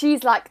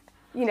she's like,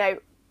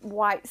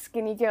 white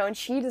skinny girl, and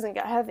she doesn't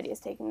get her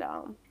videos taken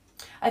down.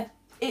 I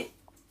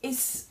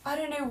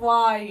don't know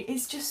why,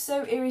 it's just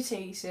so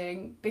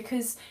irritating,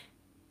 because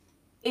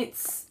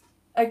it's,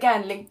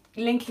 again,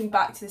 linking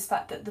back to this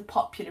fact that the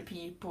popular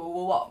people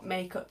will what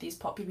make up these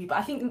popular people.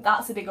 I think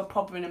that's a bigger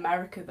problem in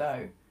America,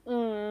 though.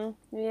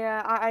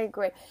 Yeah, I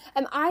agree.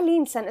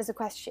 Eileen sent us a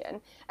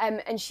question,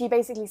 and she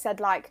basically said,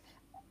 like,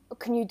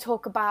 can you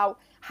talk about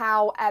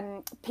how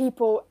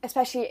people,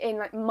 especially in,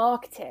 like,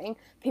 marketing,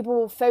 people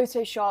will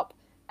Photoshop.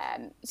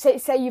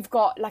 Say you've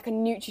got, like, a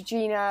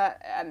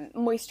Neutrogena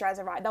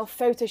moisturiser, right? They'll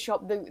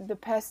Photoshop the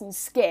person's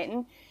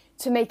skin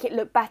to make it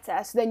look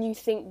better, so then you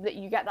think that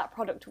you get that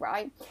product,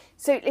 right?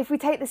 So if we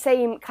take the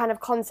same kind of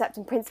concept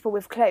and principle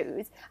with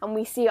clothes, and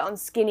we see it on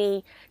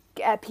skinny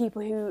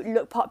people who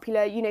look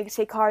popular,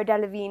 say Cara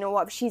Delevingne or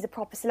whatever, she's a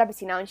proper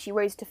celebrity now, and she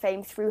rose to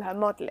fame through her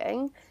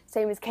modelling,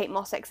 same as Kate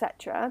Moss,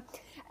 etc.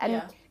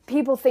 And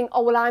people think,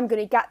 oh, well, I'm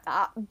going to get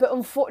that, but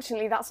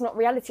unfortunately that's not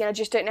reality, and I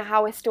just don't know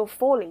how we're still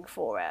falling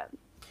for it.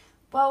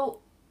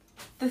 Well,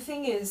 the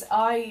thing is,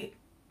 I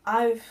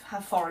have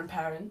foreign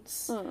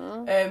parents,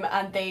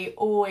 and they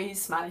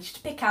always manage to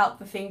pick out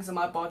the things on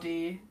my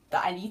body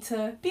that I need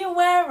to be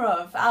aware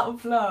of out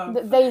of love.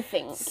 That they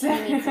think you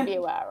need to be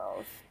aware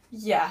of.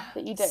 Yeah.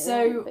 That you don't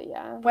know, but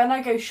yeah. When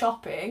I go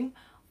shopping,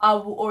 I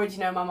will already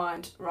know in my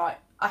mind, right,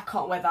 I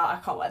can't wear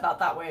that,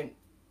 that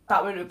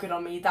won't look good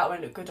on me, that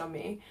won't look good on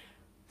me.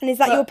 And is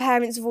that your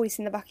parents' voice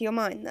in the back of your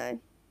mind, though?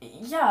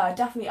 Yeah,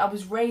 definitely. I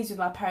was raised with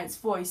my parents'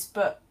 voice,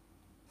 but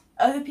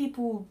other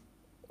people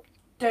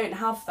don't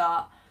have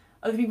that.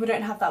 Other people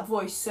don't have that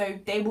voice, so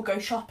they will go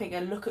shopping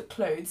and look at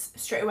clothes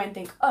straight away and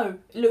think, oh,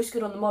 it looks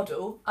good on the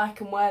model, I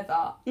can wear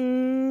that.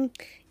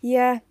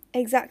 Yeah,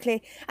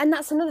 exactly. And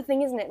that's another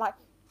thing, isn't it? Like,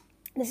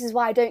 this is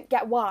why I don't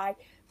get why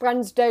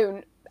brands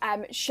don't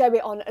show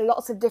it on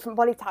lots of different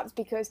body types,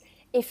 because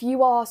if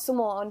you are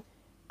someone...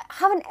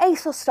 Haven't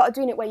ASOS started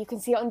doing it where you can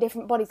see it on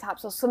different body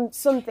types, or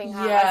something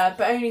has? Yeah,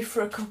 but only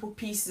for a couple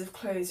pieces of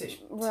clothes, which,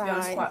 to be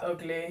honest, is quite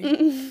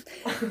ugly.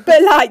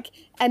 But, like,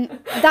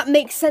 that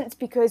makes sense,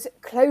 because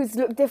clothes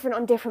look different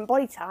on different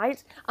body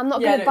types. I'm not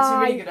going to buy... it's a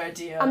really good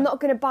idea. I'm not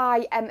going to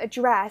buy a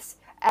dress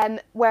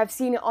where I've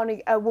seen it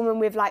on a woman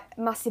with, like,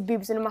 massive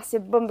boobs and a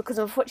massive bum, because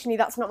unfortunately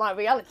that's not my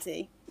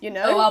reality.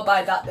 Oh, I'll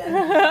buy that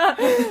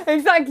then.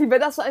 Exactly,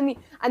 but that's what I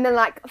mean. And then,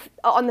 like,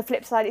 on the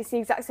flip side, it's the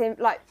exact same.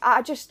 Like,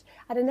 I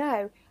don't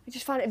know. I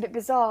just find it a bit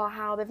bizarre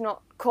how they've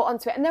not caught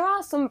onto it. And there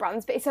are some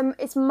brands, but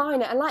it's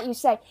minor. And like you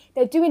say,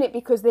 they're doing it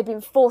because they've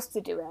been forced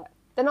to do it.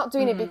 They're not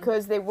doing it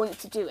because they want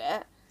to do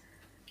it.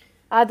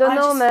 I don't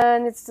know,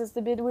 man. It's just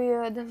a bit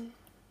weird.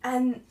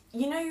 And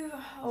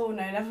Oh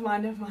no, never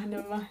mind.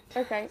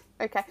 Okay.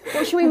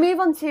 Well, should we move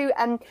on to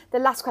the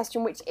last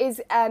question, which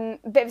is a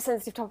bit of a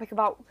sensitive topic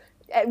about,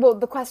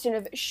 the question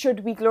of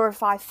should we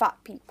glorify fat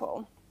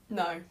people?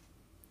 No.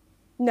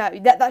 No,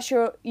 that's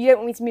your... You don't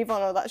want me to move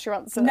on, or that's your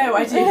answer? No,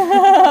 I do.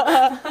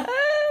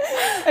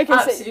 Okay,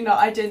 absolutely not.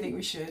 I don't think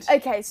we should.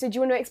 Okay, so do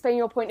you want to explain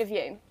your point of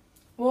view?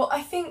 Well,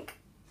 I think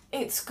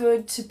it's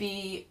good to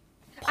be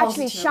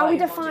positive. Actually, shall we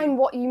define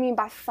what you mean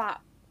by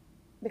fat?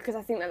 Because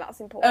I think that's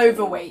important.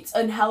 Overweight,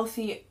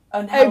 unhealthily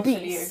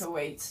obese.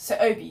 Overweight. So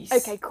obese.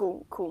 Okay,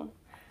 cool.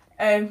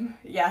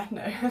 Yeah,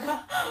 no.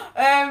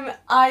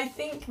 I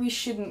think we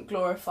shouldn't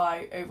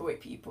glorify overweight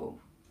people.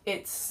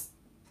 It's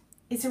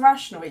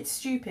irrational. It's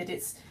stupid.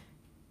 It's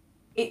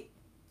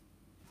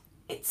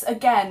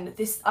again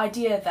this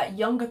idea that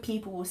younger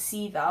people will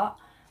see that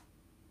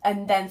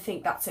and then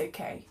think that's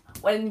okay,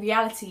 when in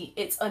reality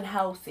it's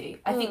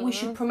unhealthy. I think we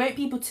should promote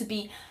people to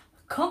be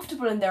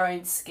comfortable in their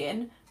own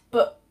skin,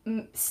 but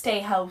stay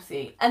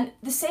healthy. And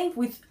the same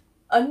with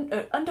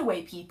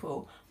underweight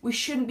people. We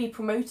shouldn't be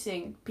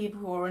promoting people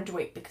who are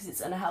underweight because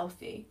it's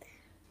unhealthy.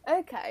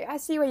 Okay, I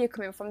see where you're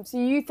coming from. So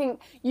you think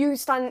you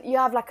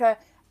have like a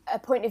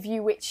point of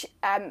view which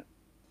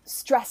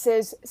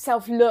stresses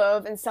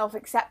self-love and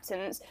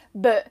self-acceptance,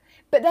 but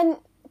then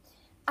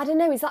I don't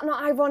know, is that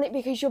not ironic,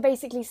 because you're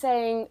basically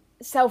saying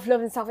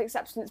self-love and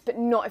self-acceptance but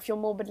not if you're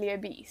morbidly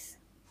obese?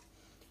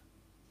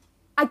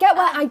 I get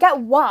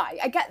why.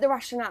 I get the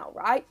rationale,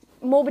 right?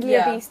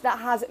 Morbidly obese, that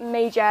has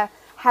major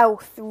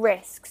health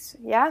risks,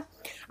 yeah?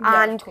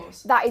 And of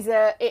course.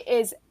 It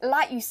is,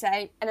 like you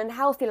say, an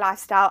unhealthy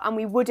lifestyle, and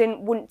we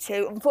wouldn't want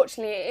to,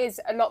 unfortunately it is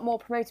a lot more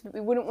promoted, but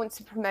we wouldn't want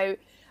to promote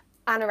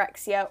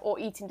anorexia or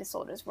eating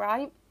disorders,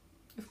 right?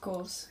 Of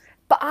course.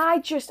 But I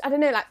don't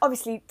know, like,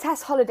 obviously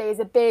Tess Holliday is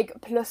a big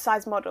plus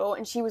size model,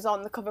 and she was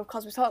on the cover of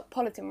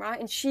Cosmopolitan, right?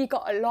 And she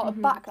got a lot of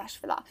backlash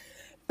for that.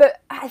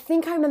 But I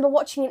think I remember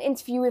watching an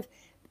interview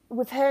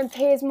with her and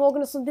Piers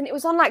Morgan or something. It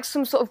was on like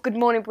some sort of Good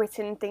Morning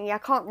Britain thingy, I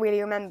can't really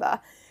remember.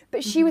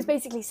 But she was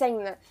basically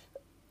saying that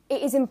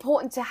it is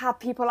important to have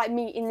people like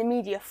me in the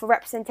media for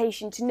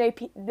representation, to know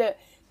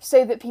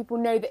so that people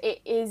know that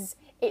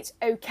it's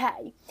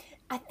okay.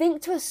 I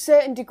think to a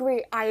certain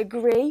degree I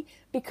agree,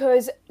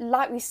 because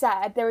like we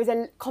said, there is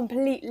a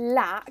complete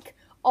lack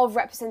of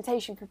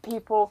representation for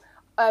people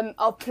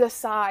of plus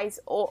size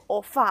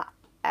or fat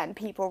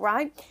people,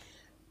 right?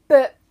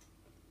 But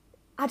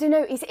I don't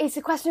know, it's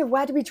a question of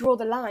where do we draw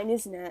the line,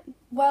 isn't it?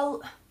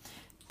 Well,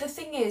 the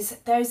thing is,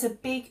 there's a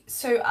big...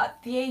 So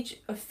at the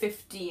age of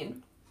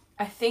 15,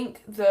 I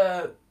think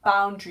the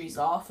boundaries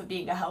for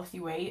being a healthy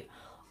weight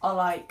are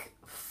like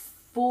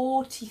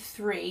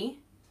 43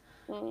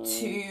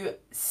 to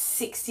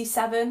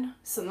 67,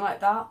 something like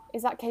that.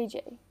 Is that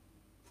kg?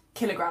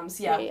 Kilograms,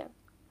 yeah. Yeah.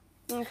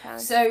 Okay.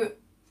 So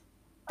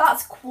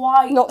that's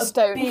quite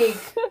big...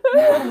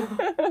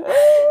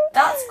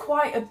 That's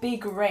quite a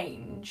big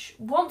range.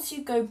 Once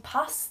you go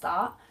past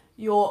that,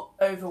 you're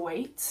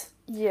overweight.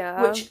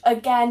 Yeah. Which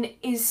again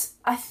is,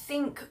 I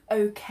think,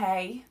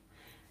 okay.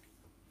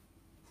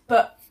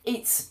 But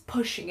it's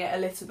pushing it a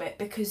little bit,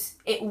 because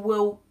it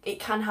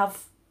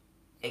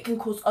can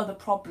cause other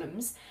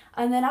problems.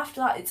 And then after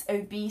that it's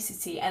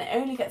obesity, and it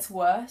only gets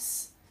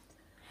worse.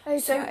 Okay.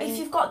 So if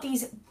you've got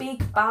these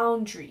big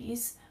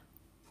boundaries,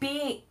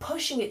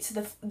 pushing it to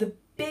the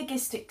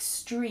biggest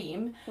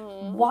extreme,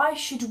 why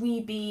should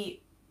we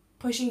be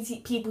pushing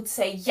people to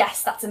say,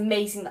 yes, that's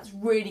amazing, that's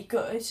really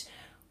good,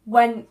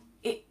 when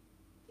it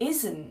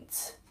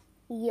isn't?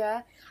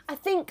 Yeah. I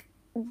think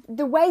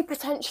the way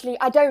potentially,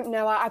 I don't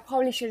know, I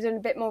probably should have done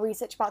a bit more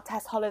research about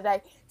Tess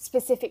Holliday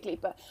specifically,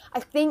 but I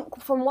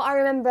think from what I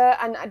remember,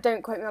 and I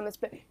don't quote me on this,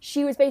 but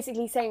she was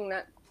basically saying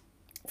that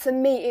for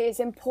me it is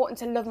important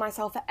to love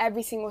myself at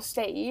every single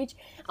stage,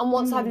 and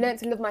once I've learned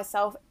to love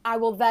myself, I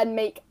will then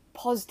make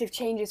positive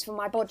changes for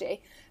my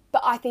body.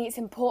 But I think it's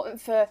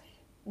important for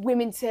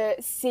women to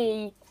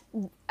see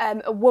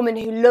a woman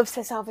who loves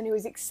herself and who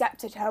has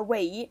accepted her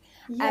weight.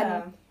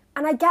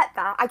 And I get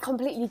that, I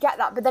completely get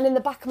that, but then in the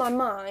back of my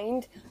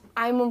mind,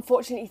 I'm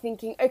unfortunately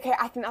thinking, okay,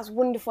 I think that's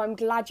wonderful, I'm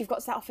glad you've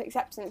got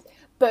self-acceptance,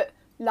 but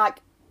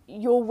like,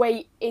 your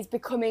weight is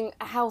becoming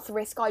a health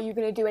risk, are you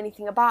going to do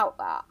anything about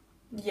that?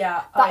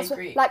 Yeah, I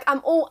agree. Like,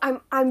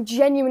 I'm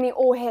genuinely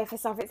all here for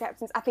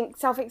self-acceptance. I think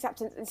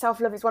self-acceptance and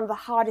self-love is one of the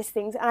hardest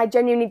things, and I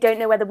genuinely don't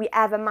know whether we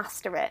ever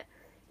master it,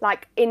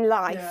 like, in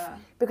life,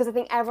 because I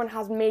think everyone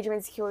has major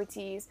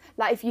insecurities.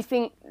 Like, if you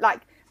think,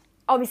 like,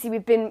 obviously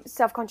we've been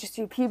self-conscious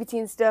through puberty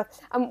and stuff,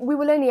 and we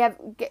will only ever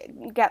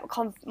get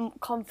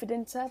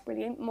confidenter,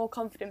 brilliant, more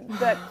confident,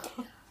 but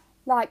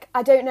like,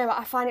 I don't know,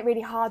 I find it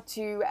really hard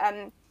to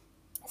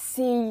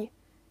see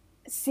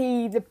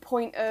the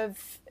point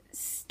of,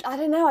 I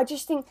don't know, I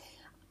just think,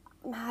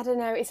 I don't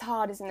know, it's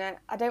hard, isn't it?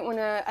 I don't want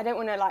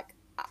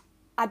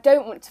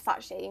to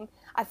fat shame.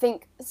 I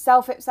think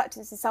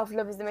self-acceptance and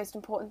self-love is the most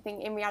important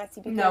thing in reality.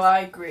 Because no, I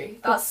agree.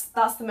 That's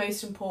the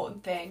most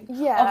important thing.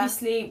 Yeah.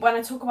 Obviously, when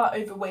I talk about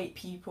overweight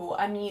people,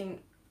 I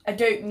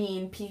don't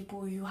mean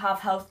people who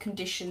have health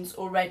conditions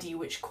already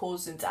which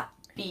cause them to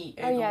be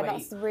overweight. Oh yeah,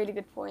 that's a really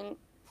good point.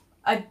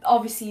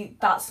 Obviously,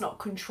 that's not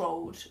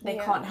controlled. They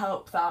can't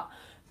help that.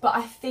 But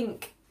I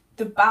think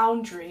the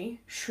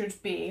boundary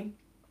should be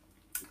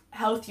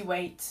healthy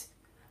weight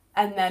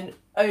and then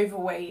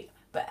overweight,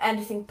 but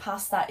anything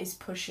past that is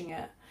pushing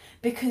it.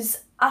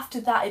 Because after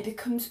that, it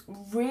becomes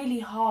really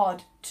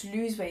hard to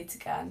lose weight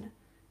again.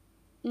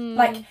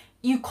 Like,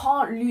 you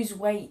can't lose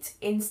weight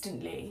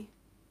instantly.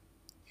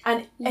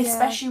 And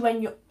especially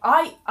when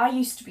I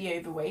used to be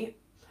overweight,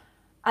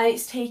 and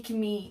it's taken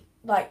me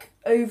like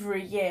over a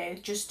year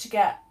just to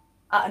get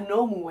at a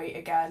normal weight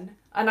again.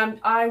 And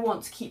I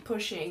want to keep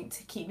pushing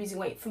to keep losing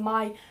weight for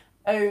my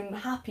own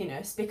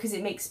happiness, because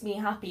it makes me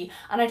happy.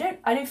 And I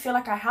don't feel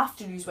like I have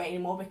to lose weight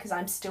anymore, because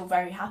I'm still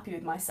very happy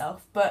with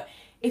myself. But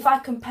if I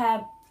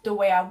compare the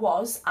way I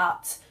was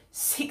at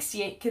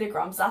 68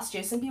 kilograms last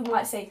year, some people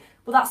might say,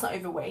 well, that's not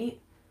overweight.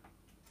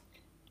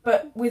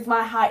 But with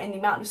my height and the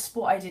amount of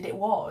sport I did, it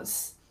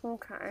was.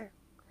 Okay.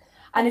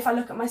 And if I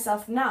look at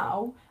myself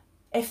now,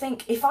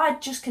 if I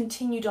had just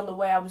continued on the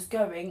way I was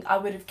going, I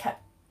would have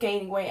kept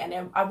gaining weight,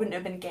 and I wouldn't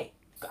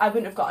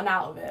have gotten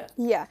out of it.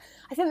 Yeah,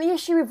 I think the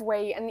issue with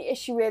weight and the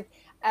issue with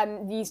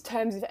these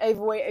terms of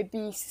overweight,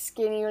 obese,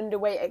 skinny,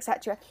 underweight,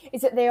 etc.,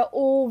 is that they are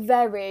all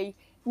very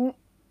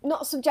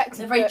not subjective.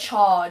 They're very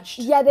charged.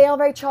 Yeah, they are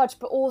very charged,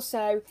 but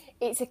also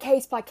it's a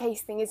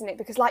case-by-case thing, isn't it?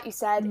 Because like you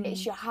said,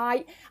 it's your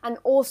height, and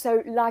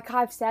also, like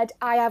I've said,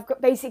 I have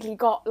basically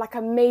got like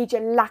a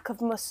major lack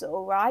of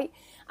muscle, right?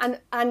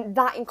 And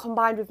that, in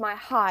combined with my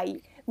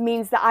height,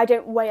 means that I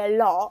don't weigh a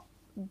lot.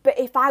 But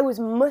if I was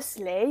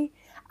muscly,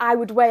 I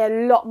would weigh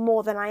a lot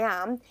more than I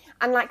am.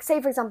 And like,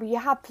 say for example, you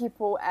have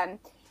people,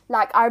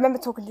 like I remember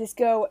talking to this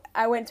girl.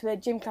 I went to a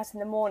gym class in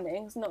the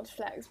mornings, not to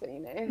flex, but you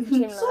know,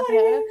 gym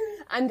life.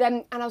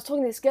 And I was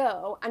talking to this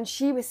girl, and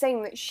she was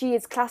saying that she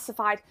is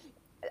classified.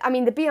 I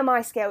mean, the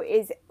BMI scale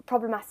is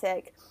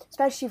problematic,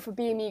 especially for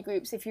BME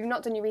groups. If you've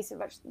not done your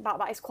research about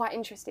that, it's quite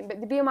interesting.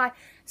 But the BMI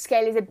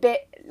scale is a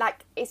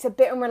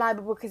bit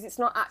unreliable, because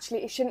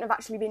it shouldn't have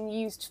actually been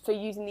used for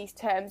using these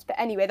terms. But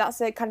anyway, that's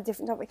a kind of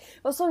different topic.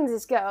 I was talking to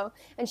this girl,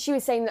 and she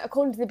was saying that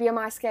according to the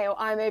BMI scale,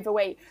 I'm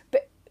overweight.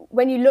 But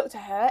when you looked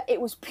at her, it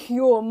was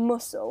pure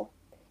muscle.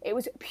 It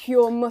was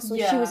pure muscle.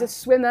 Yeah. She was a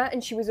swimmer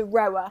and she was a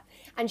rower,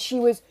 and she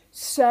was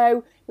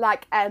so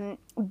like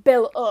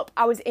built up.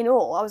 I was in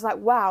awe. I was like,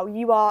 wow,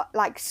 you are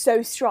like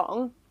so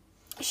strong.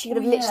 She could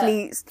have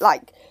literally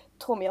like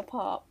tore me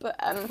apart, but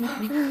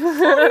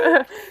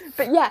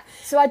but yeah.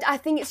 So I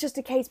think it's just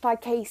a case by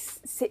case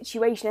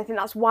situation. I think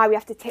that's why we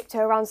have to tiptoe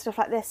around stuff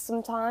like this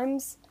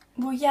sometimes.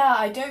 Well, yeah,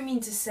 I don't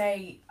mean to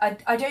say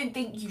I don't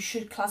think you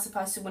should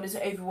classify someone as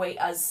overweight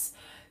as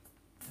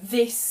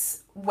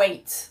this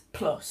weight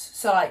plus,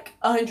 so like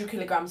 100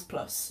 kilograms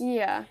plus.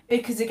 Yeah.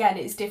 Because again,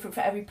 it's different for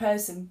every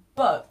person,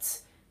 but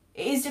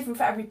it is different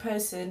for every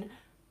person,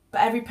 but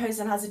every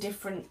person has a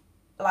different,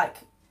 like,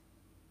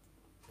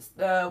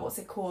 what's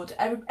it called?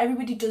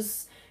 Everybody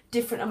does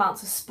different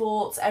amounts of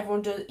sports,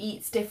 everyone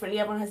eats differently,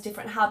 everyone has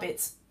different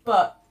habits,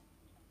 but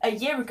a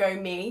year ago,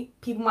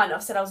 people might not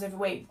have said I was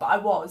overweight, but I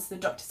was. The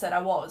doctor said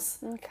I was.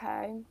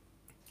 Okay.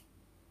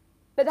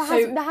 But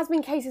there has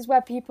been cases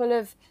where people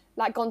have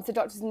like gone to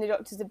doctors, and the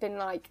doctors have been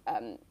like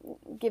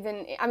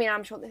given. I mean,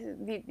 I'm sure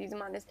these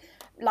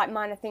are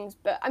minor things,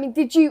 but I mean,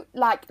 did you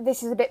like?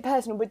 This is a bit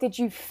personal, but did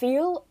you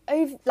feel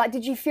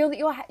Did you feel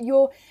that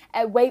your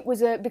weight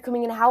was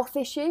becoming a health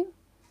issue?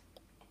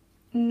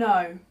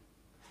 No.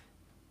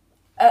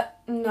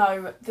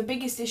 No. The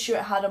biggest issue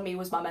it had on me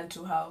was my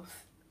mental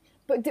health.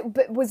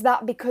 But was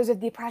that because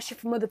of the pressure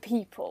from other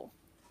people,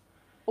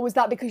 or was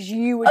that because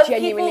you were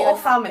genuinely people or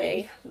unhappy?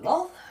 family?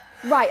 Lol.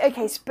 Right,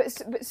 okay,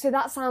 so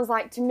that sounds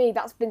like, to me,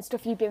 that's been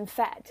stuff you've been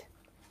fed.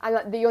 And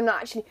like, that you're not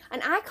actually...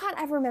 And I can't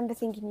ever remember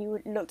thinking you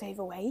looked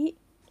overweight.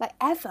 Like,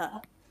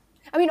 ever.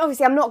 I mean,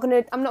 obviously, I'm not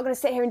gonna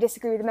sit here and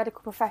disagree with the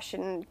medical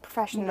profession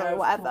or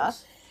whatever.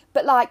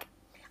 But, like,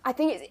 I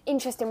think it's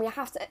interesting. We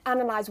have to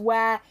analyse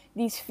where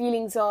these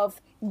feelings of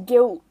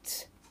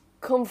guilt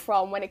come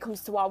from when it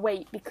comes to our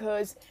weight,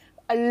 because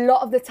a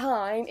lot of the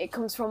time it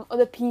comes from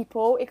other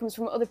people. It comes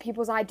from other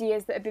people's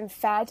ideas that have been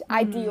fed,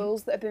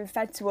 ideals that have been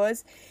fed to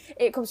us.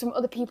 It comes from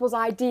other people's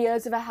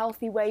ideas of a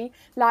healthy weight.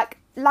 Like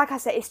I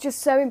said, it's just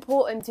so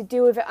important to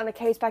deal with it on a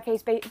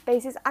case-by-case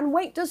basis. And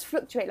weight does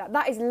fluctuate. Like,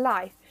 that is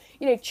life.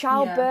 You know,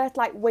 childbirth,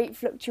 like, weight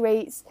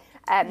fluctuates.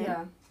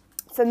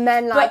 For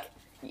men, like...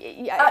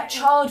 At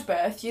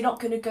childbirth, you're not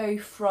going to go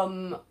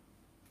from,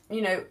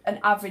 you know, an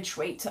average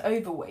weight to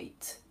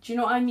overweight. Do you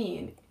know what I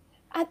mean?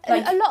 And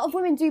a lot of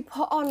women do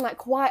put on like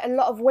quite a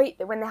lot of weight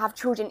when they have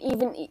children,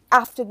 even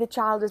after the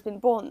child has been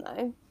born,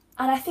 though.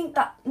 And I think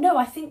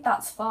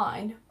that's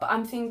fine. But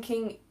I'm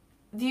thinking,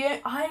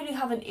 I only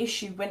have an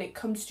issue when it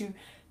comes to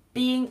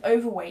being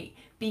overweight,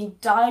 being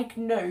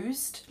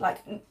diagnosed, like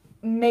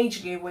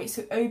majorly overweight,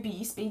 so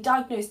obese, being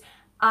diagnosed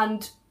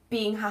and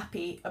being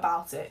happy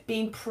about it,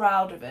 being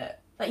proud of it.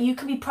 Like, you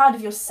can be proud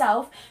of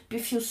yourself,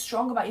 feel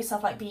strong about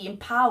yourself, like be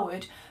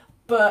empowered,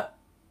 but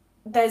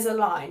there's a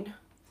line.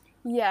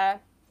 Yeah.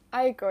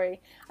 I agree.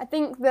 I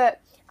think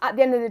that at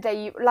the end of the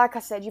day, like I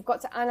said, you've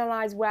got to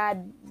analyse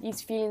where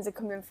these feelings are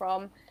coming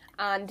from,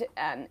 and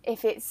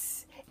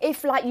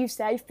if, like you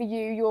say, for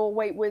you, your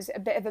weight was a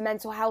bit of a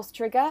mental health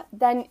trigger,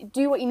 then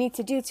do what you need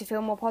to do to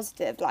feel more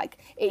positive. Like,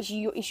 it's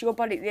your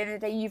body. At the end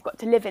of the day, you've got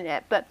to live in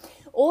it. But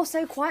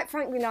also, quite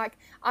frankly, like,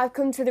 I've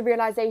come to the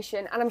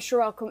realisation, and I'm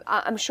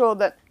sure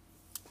that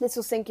this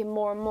will sink in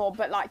more and more,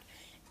 but, like,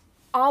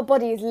 our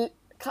body is,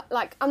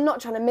 like, I'm not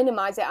trying to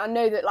minimise it. I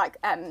know that, like,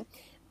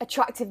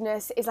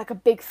 attractiveness is, like, a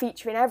big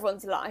feature in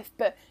everyone's life,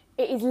 but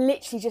it is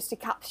literally just a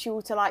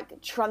capsule to,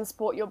 like,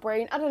 transport your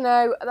brain. I don't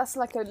know, that's,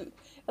 like, a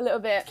little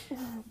bit...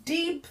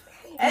 Deep,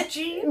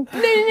 edgy.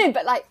 No,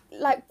 but,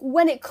 like,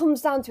 when it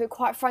comes down to it,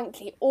 quite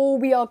frankly, all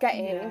we are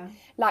getting,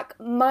 like,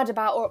 mad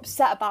about or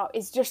upset about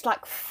is just,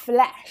 like,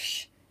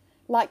 flesh.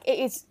 Like, it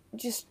is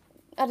just...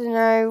 I don't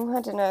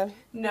know.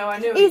 No, I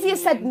know. Easier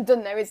said than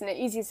done, though, isn't it?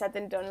 Easier said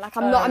than done. Like,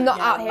 I'm not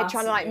out here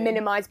trying to, like,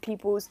 minimise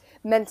people's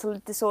mental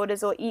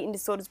disorders or eating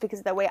disorders because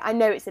of their weight. I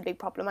know it's a big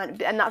problem, and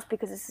that's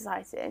because of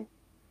society.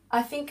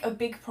 I think a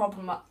big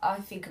problem I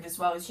think of as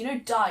well is, you know,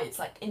 diets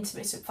like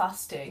intermittent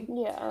fasting.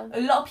 Yeah.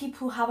 A lot of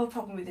people have a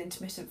problem with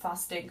intermittent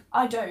fasting.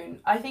 I don't.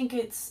 I think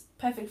it's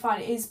perfectly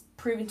fine. It is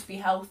proven to be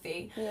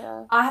healthy.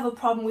 Yeah. I have a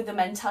problem with the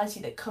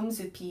mentality that comes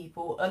with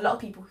people. A lot of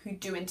people who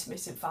do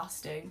intermittent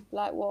fasting.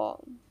 Like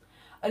what?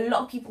 A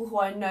lot of people who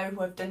I know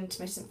who have done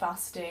intermittent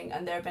fasting,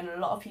 and there have been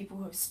a lot of people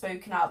who have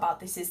spoken out about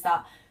this, is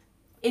that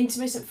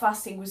intermittent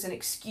fasting was an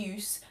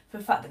excuse for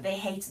the fact that they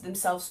hated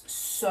themselves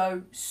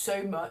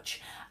so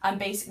much, and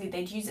basically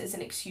they'd use it as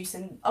an excuse,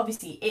 and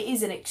obviously it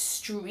is an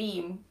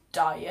extreme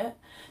diet,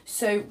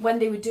 so when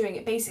they were doing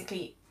it,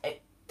 basically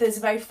there's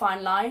a very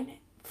fine line.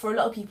 For a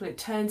lot of people it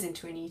turns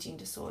into an eating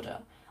disorder.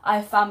 I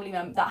have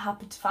that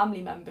happened to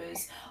family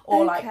members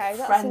or like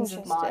friends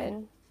of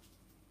mine.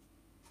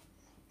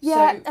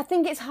 Yeah, I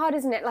think it's hard,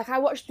 isn't it? Like, I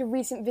watched a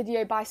recent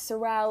video by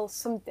Sorrel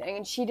something,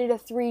 and she did a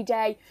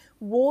 3-day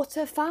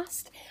water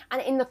fast.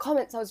 And in the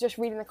comments, I was just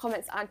reading the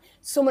comments, and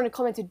someone had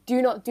commented, do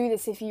not do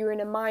this if you're in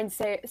a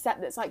mindset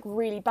that's, like,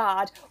 really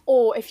bad,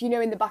 or if you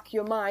know in the back of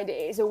your mind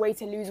it is a way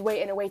to lose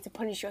weight and a way to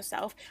punish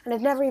yourself. And I've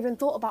never even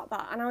thought about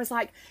that. And I was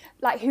like,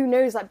 who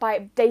knows, like, by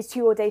day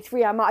 2 or day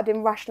 3, I might have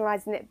been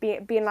rationalising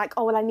it, being like,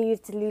 oh, well, I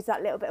needed to lose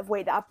that little bit of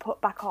weight that I put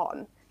back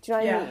on. Do you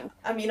know what I mean?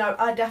 I mean,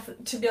 I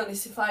definitely, to be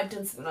honest, if I had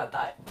done something like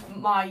that,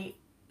 my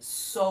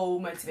sole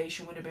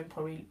motivation would have been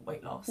probably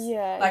weight loss.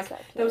 Yeah, like,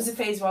 exactly. There was a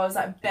phase where I was,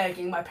 like,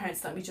 begging my parents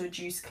to let me do a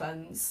juice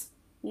cleanse.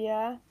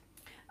 Yeah.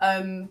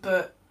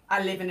 But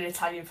I live in an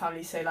Italian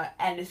family, so, like,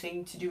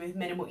 anything to do with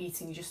minimal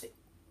eating just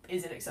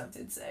isn't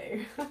accepted, so...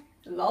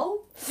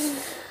 lol.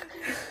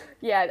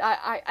 Yeah,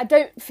 I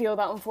don't feel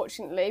that,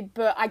 unfortunately,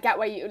 but I get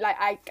where you... Like,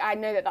 I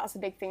know that that's a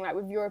big thing. Like,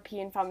 with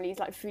European families,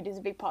 like, food is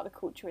a big part of the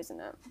culture, isn't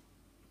it?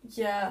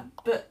 Yeah,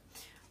 but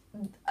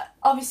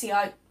obviously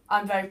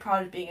I'm very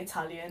proud of being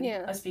Italian.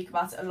 Yeah. I speak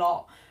about it a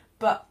lot.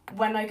 But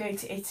when I go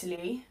to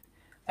Italy,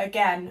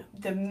 again,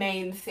 the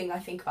main thing I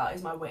think about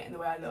is my weight and the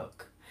way I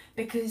look.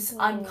 Because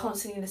I'm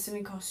constantly in a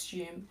swimming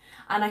costume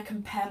and I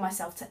compare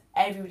myself to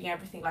everybody and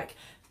everything. Like,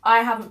 I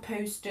haven't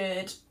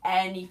posted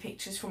any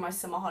pictures from my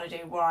summer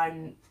holiday where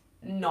I'm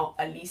not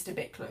at least a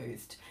bit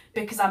clothed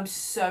because I'm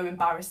so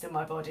embarrassed in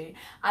my body.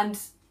 And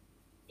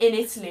in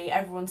Italy,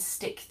 everyone's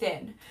stick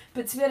thin.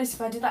 But to be honest,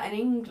 if I did that in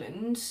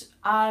England,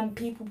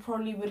 people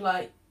probably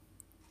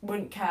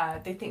wouldn't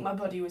care. They'd think my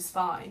body was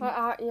fine.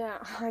 Well, yeah,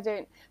 I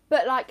don't.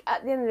 But, like,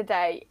 at the end of the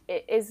day,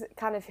 it is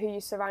kind of who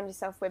you surround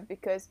yourself with,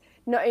 because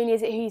not only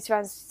is it who you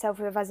surround yourself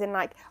with, as in,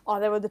 like,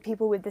 are there other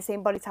people with the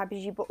same body type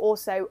as you, but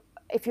also,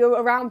 if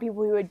you're around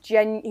people who are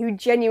who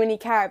genuinely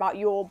care about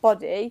your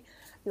body,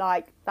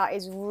 like, that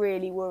is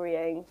really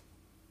worrying.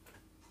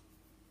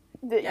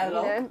 Yeah,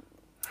 lol. Know?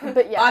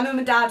 But yeah. I'm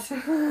a dad.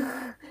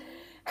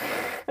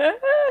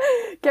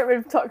 Get rid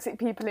of toxic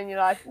people in your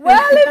life.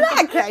 Well, in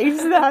that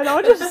case, then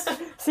I'll just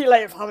see you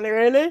later, family,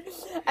 really.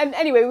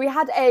 Anyway, we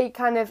had a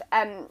kind of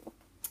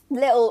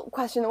little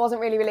question that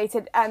wasn't really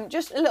related.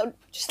 Just a little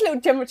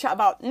general chat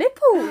about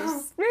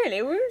nipples.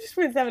 Really, we were just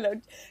going to have a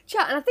little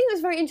chat, and I think it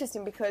was very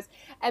interesting because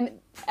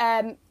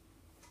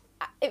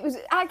it was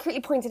accurately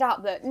pointed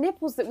out that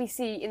nipples that we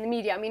see in the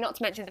media, I mean, not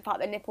to mention the fact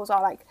that nipples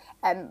are, like,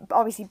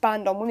 obviously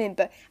banned on women,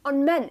 but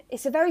on men,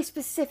 it's a very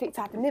specific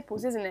type of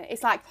nipples, isn't it?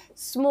 It's like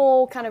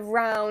small, kind of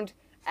round,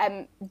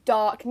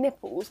 dark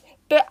nipples.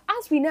 But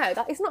as we know,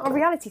 that is not a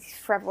reality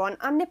for everyone,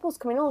 and nipples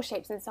come in all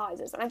shapes and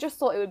sizes, and I just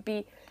thought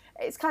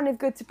it's kind of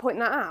good to point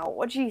that out.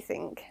 What do you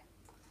think?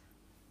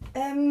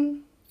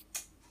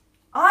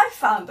 I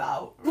found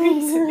out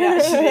recently,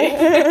 actually,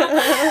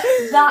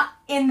 that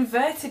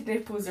inverted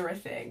nipples are a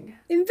thing.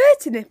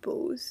 Inverted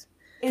nipples?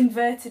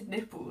 Inverted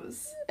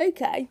nipples.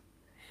 Okay.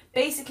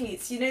 Basically,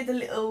 it's, you know,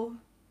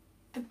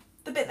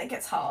 the bit that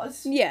gets hard?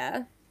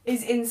 Yeah.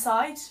 Is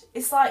inside.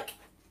 It's like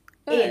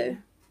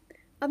in.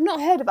 I've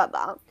not heard about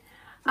that.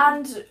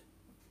 And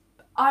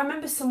I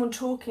remember someone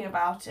talking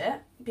about it,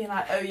 being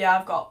like, oh yeah,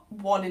 I've got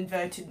one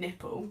inverted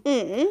nipple.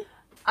 Mm.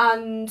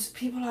 And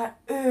people are like,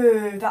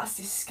 oh, that's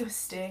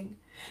disgusting.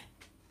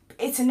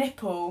 It's a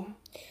nipple.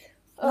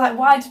 Like,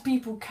 why do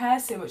people care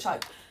so much?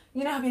 Like,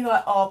 you know how people are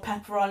like, oh,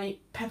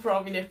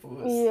 pepperoni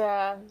nipples.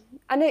 Yeah.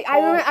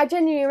 I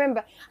genuinely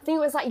remember, I think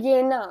it was like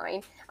year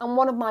 9, and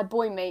one of my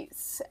boy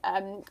mates,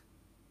 I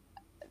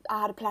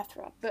had a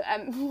plethora, but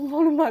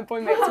one of my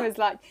boy mates was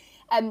like,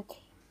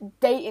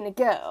 dating a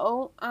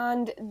girl,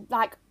 and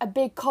like a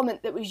big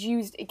comment that was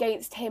used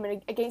against him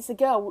and against the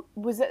girl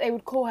was that they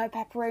would call her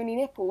pepperoni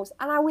nipples,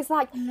 and I was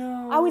like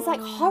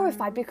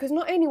horrified, because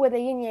not only were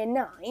they in year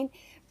 9,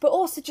 but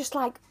also just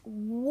like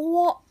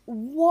what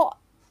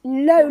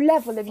low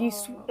level have you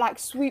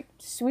swooped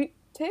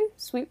to?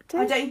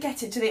 I don't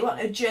get it. Do they want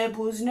a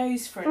gerbil's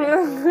nose for a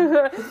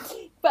nipple?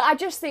 But I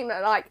just think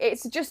that like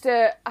it's just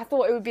I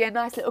thought it would be a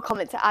nice little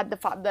comment to add the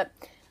fact that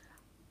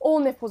all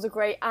nipples are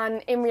great,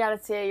 and in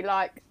reality,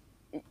 like,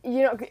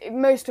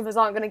 most of us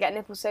aren't going to get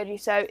nipple surgery,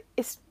 so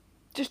it's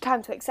just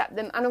time to accept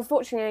them. And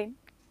unfortunately,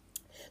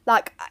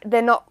 like,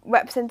 they're not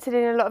represented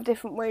in a lot of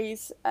different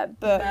ways,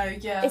 but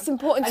it's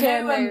important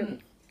to know.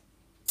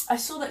 I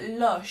saw that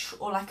Lush,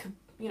 or like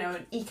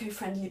an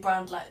eco-friendly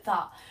brand like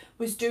that,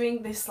 was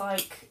doing this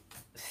like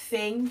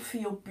thing for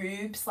your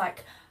boobs,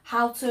 like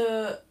how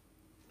to.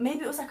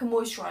 Maybe it was like a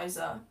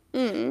moisturiser.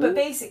 But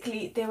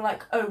basically they were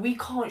like, oh, we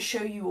can't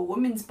show you a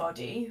woman's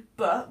body,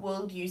 but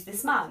we'll use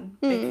this man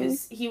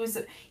because he was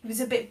a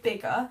bit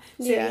bigger,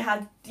 so he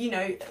had the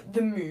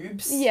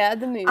moobs. Yeah,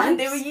 the moobs. And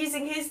they were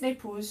using his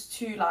nipples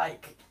to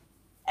like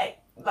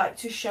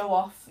to show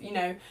off,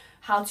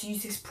 how to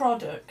use this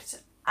product.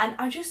 And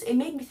it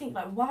made me think,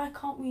 like, why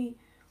can't we?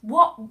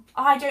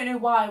 I don't know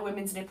why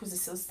women's nipples are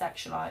still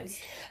sexualised.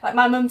 Like,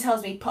 my mum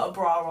tells me, put a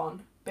bra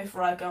on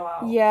before I go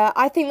out. Yeah,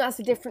 I think that's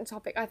a different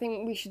topic. I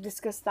think we should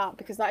discuss that,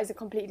 because that is a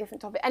completely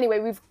different topic. Anyway,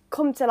 we've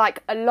come to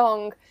like a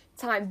long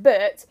time,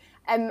 but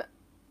I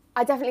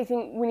definitely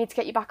think we need to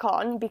get you back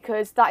on,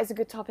 because that is a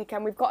good topic,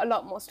 and we've got a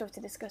lot more stuff to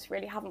discuss,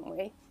 really, haven't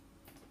we?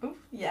 Ooh,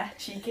 yeah,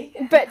 cheeky.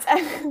 But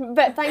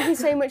thank you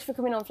so much for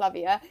coming on,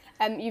 Flavia.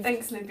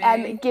 Thanks,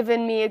 Libby.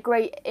 Given me a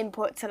great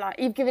input to like.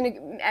 You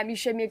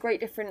showed me a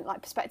great different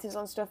like perspectives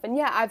on stuff, and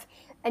yeah, I've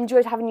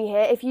enjoyed having you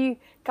here. If you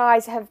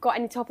guys have got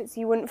any topics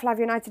you want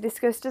Flavia and I to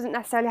discuss, doesn't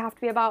necessarily have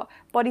to be about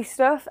body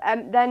stuff.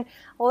 Then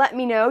let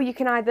me know. You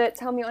can either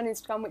tell me on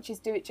Instagram, which is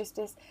Do It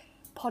Justice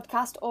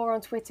Podcast, or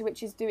on Twitter,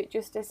 which is Do It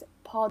Justice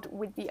Pod,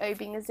 with the O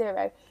being a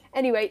 0.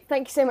 Anyway,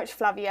 thank you so much,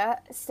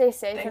 Flavia. Stay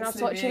safe. Thanks, and I'll Libby.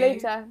 talk to you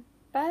later.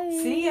 Bye.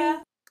 See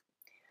ya.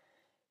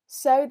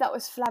 So that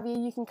was Flavia.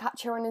 You can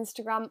catch her on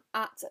Instagram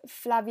at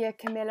Flavia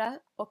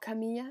Camilla, or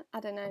Camilla. I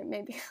don't know,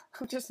 maybe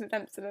I've just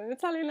attempted an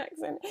Italian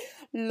accent.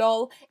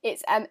 Lol.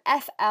 It's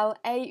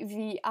FlaviaCamilla.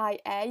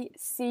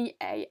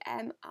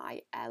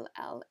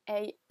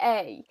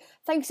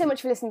 Thank you so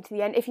much for listening to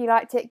the end. If you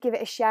liked it, give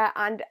it a share.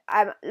 And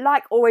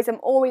like always, I'm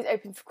always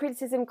open for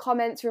criticism,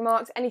 comments,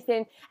 remarks,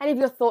 anything, any of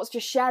your thoughts.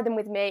 Just share them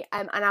with me,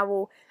 and I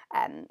will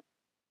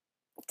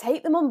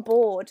take them on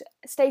board.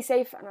 Stay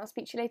safe, and I'll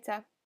speak to you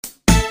later.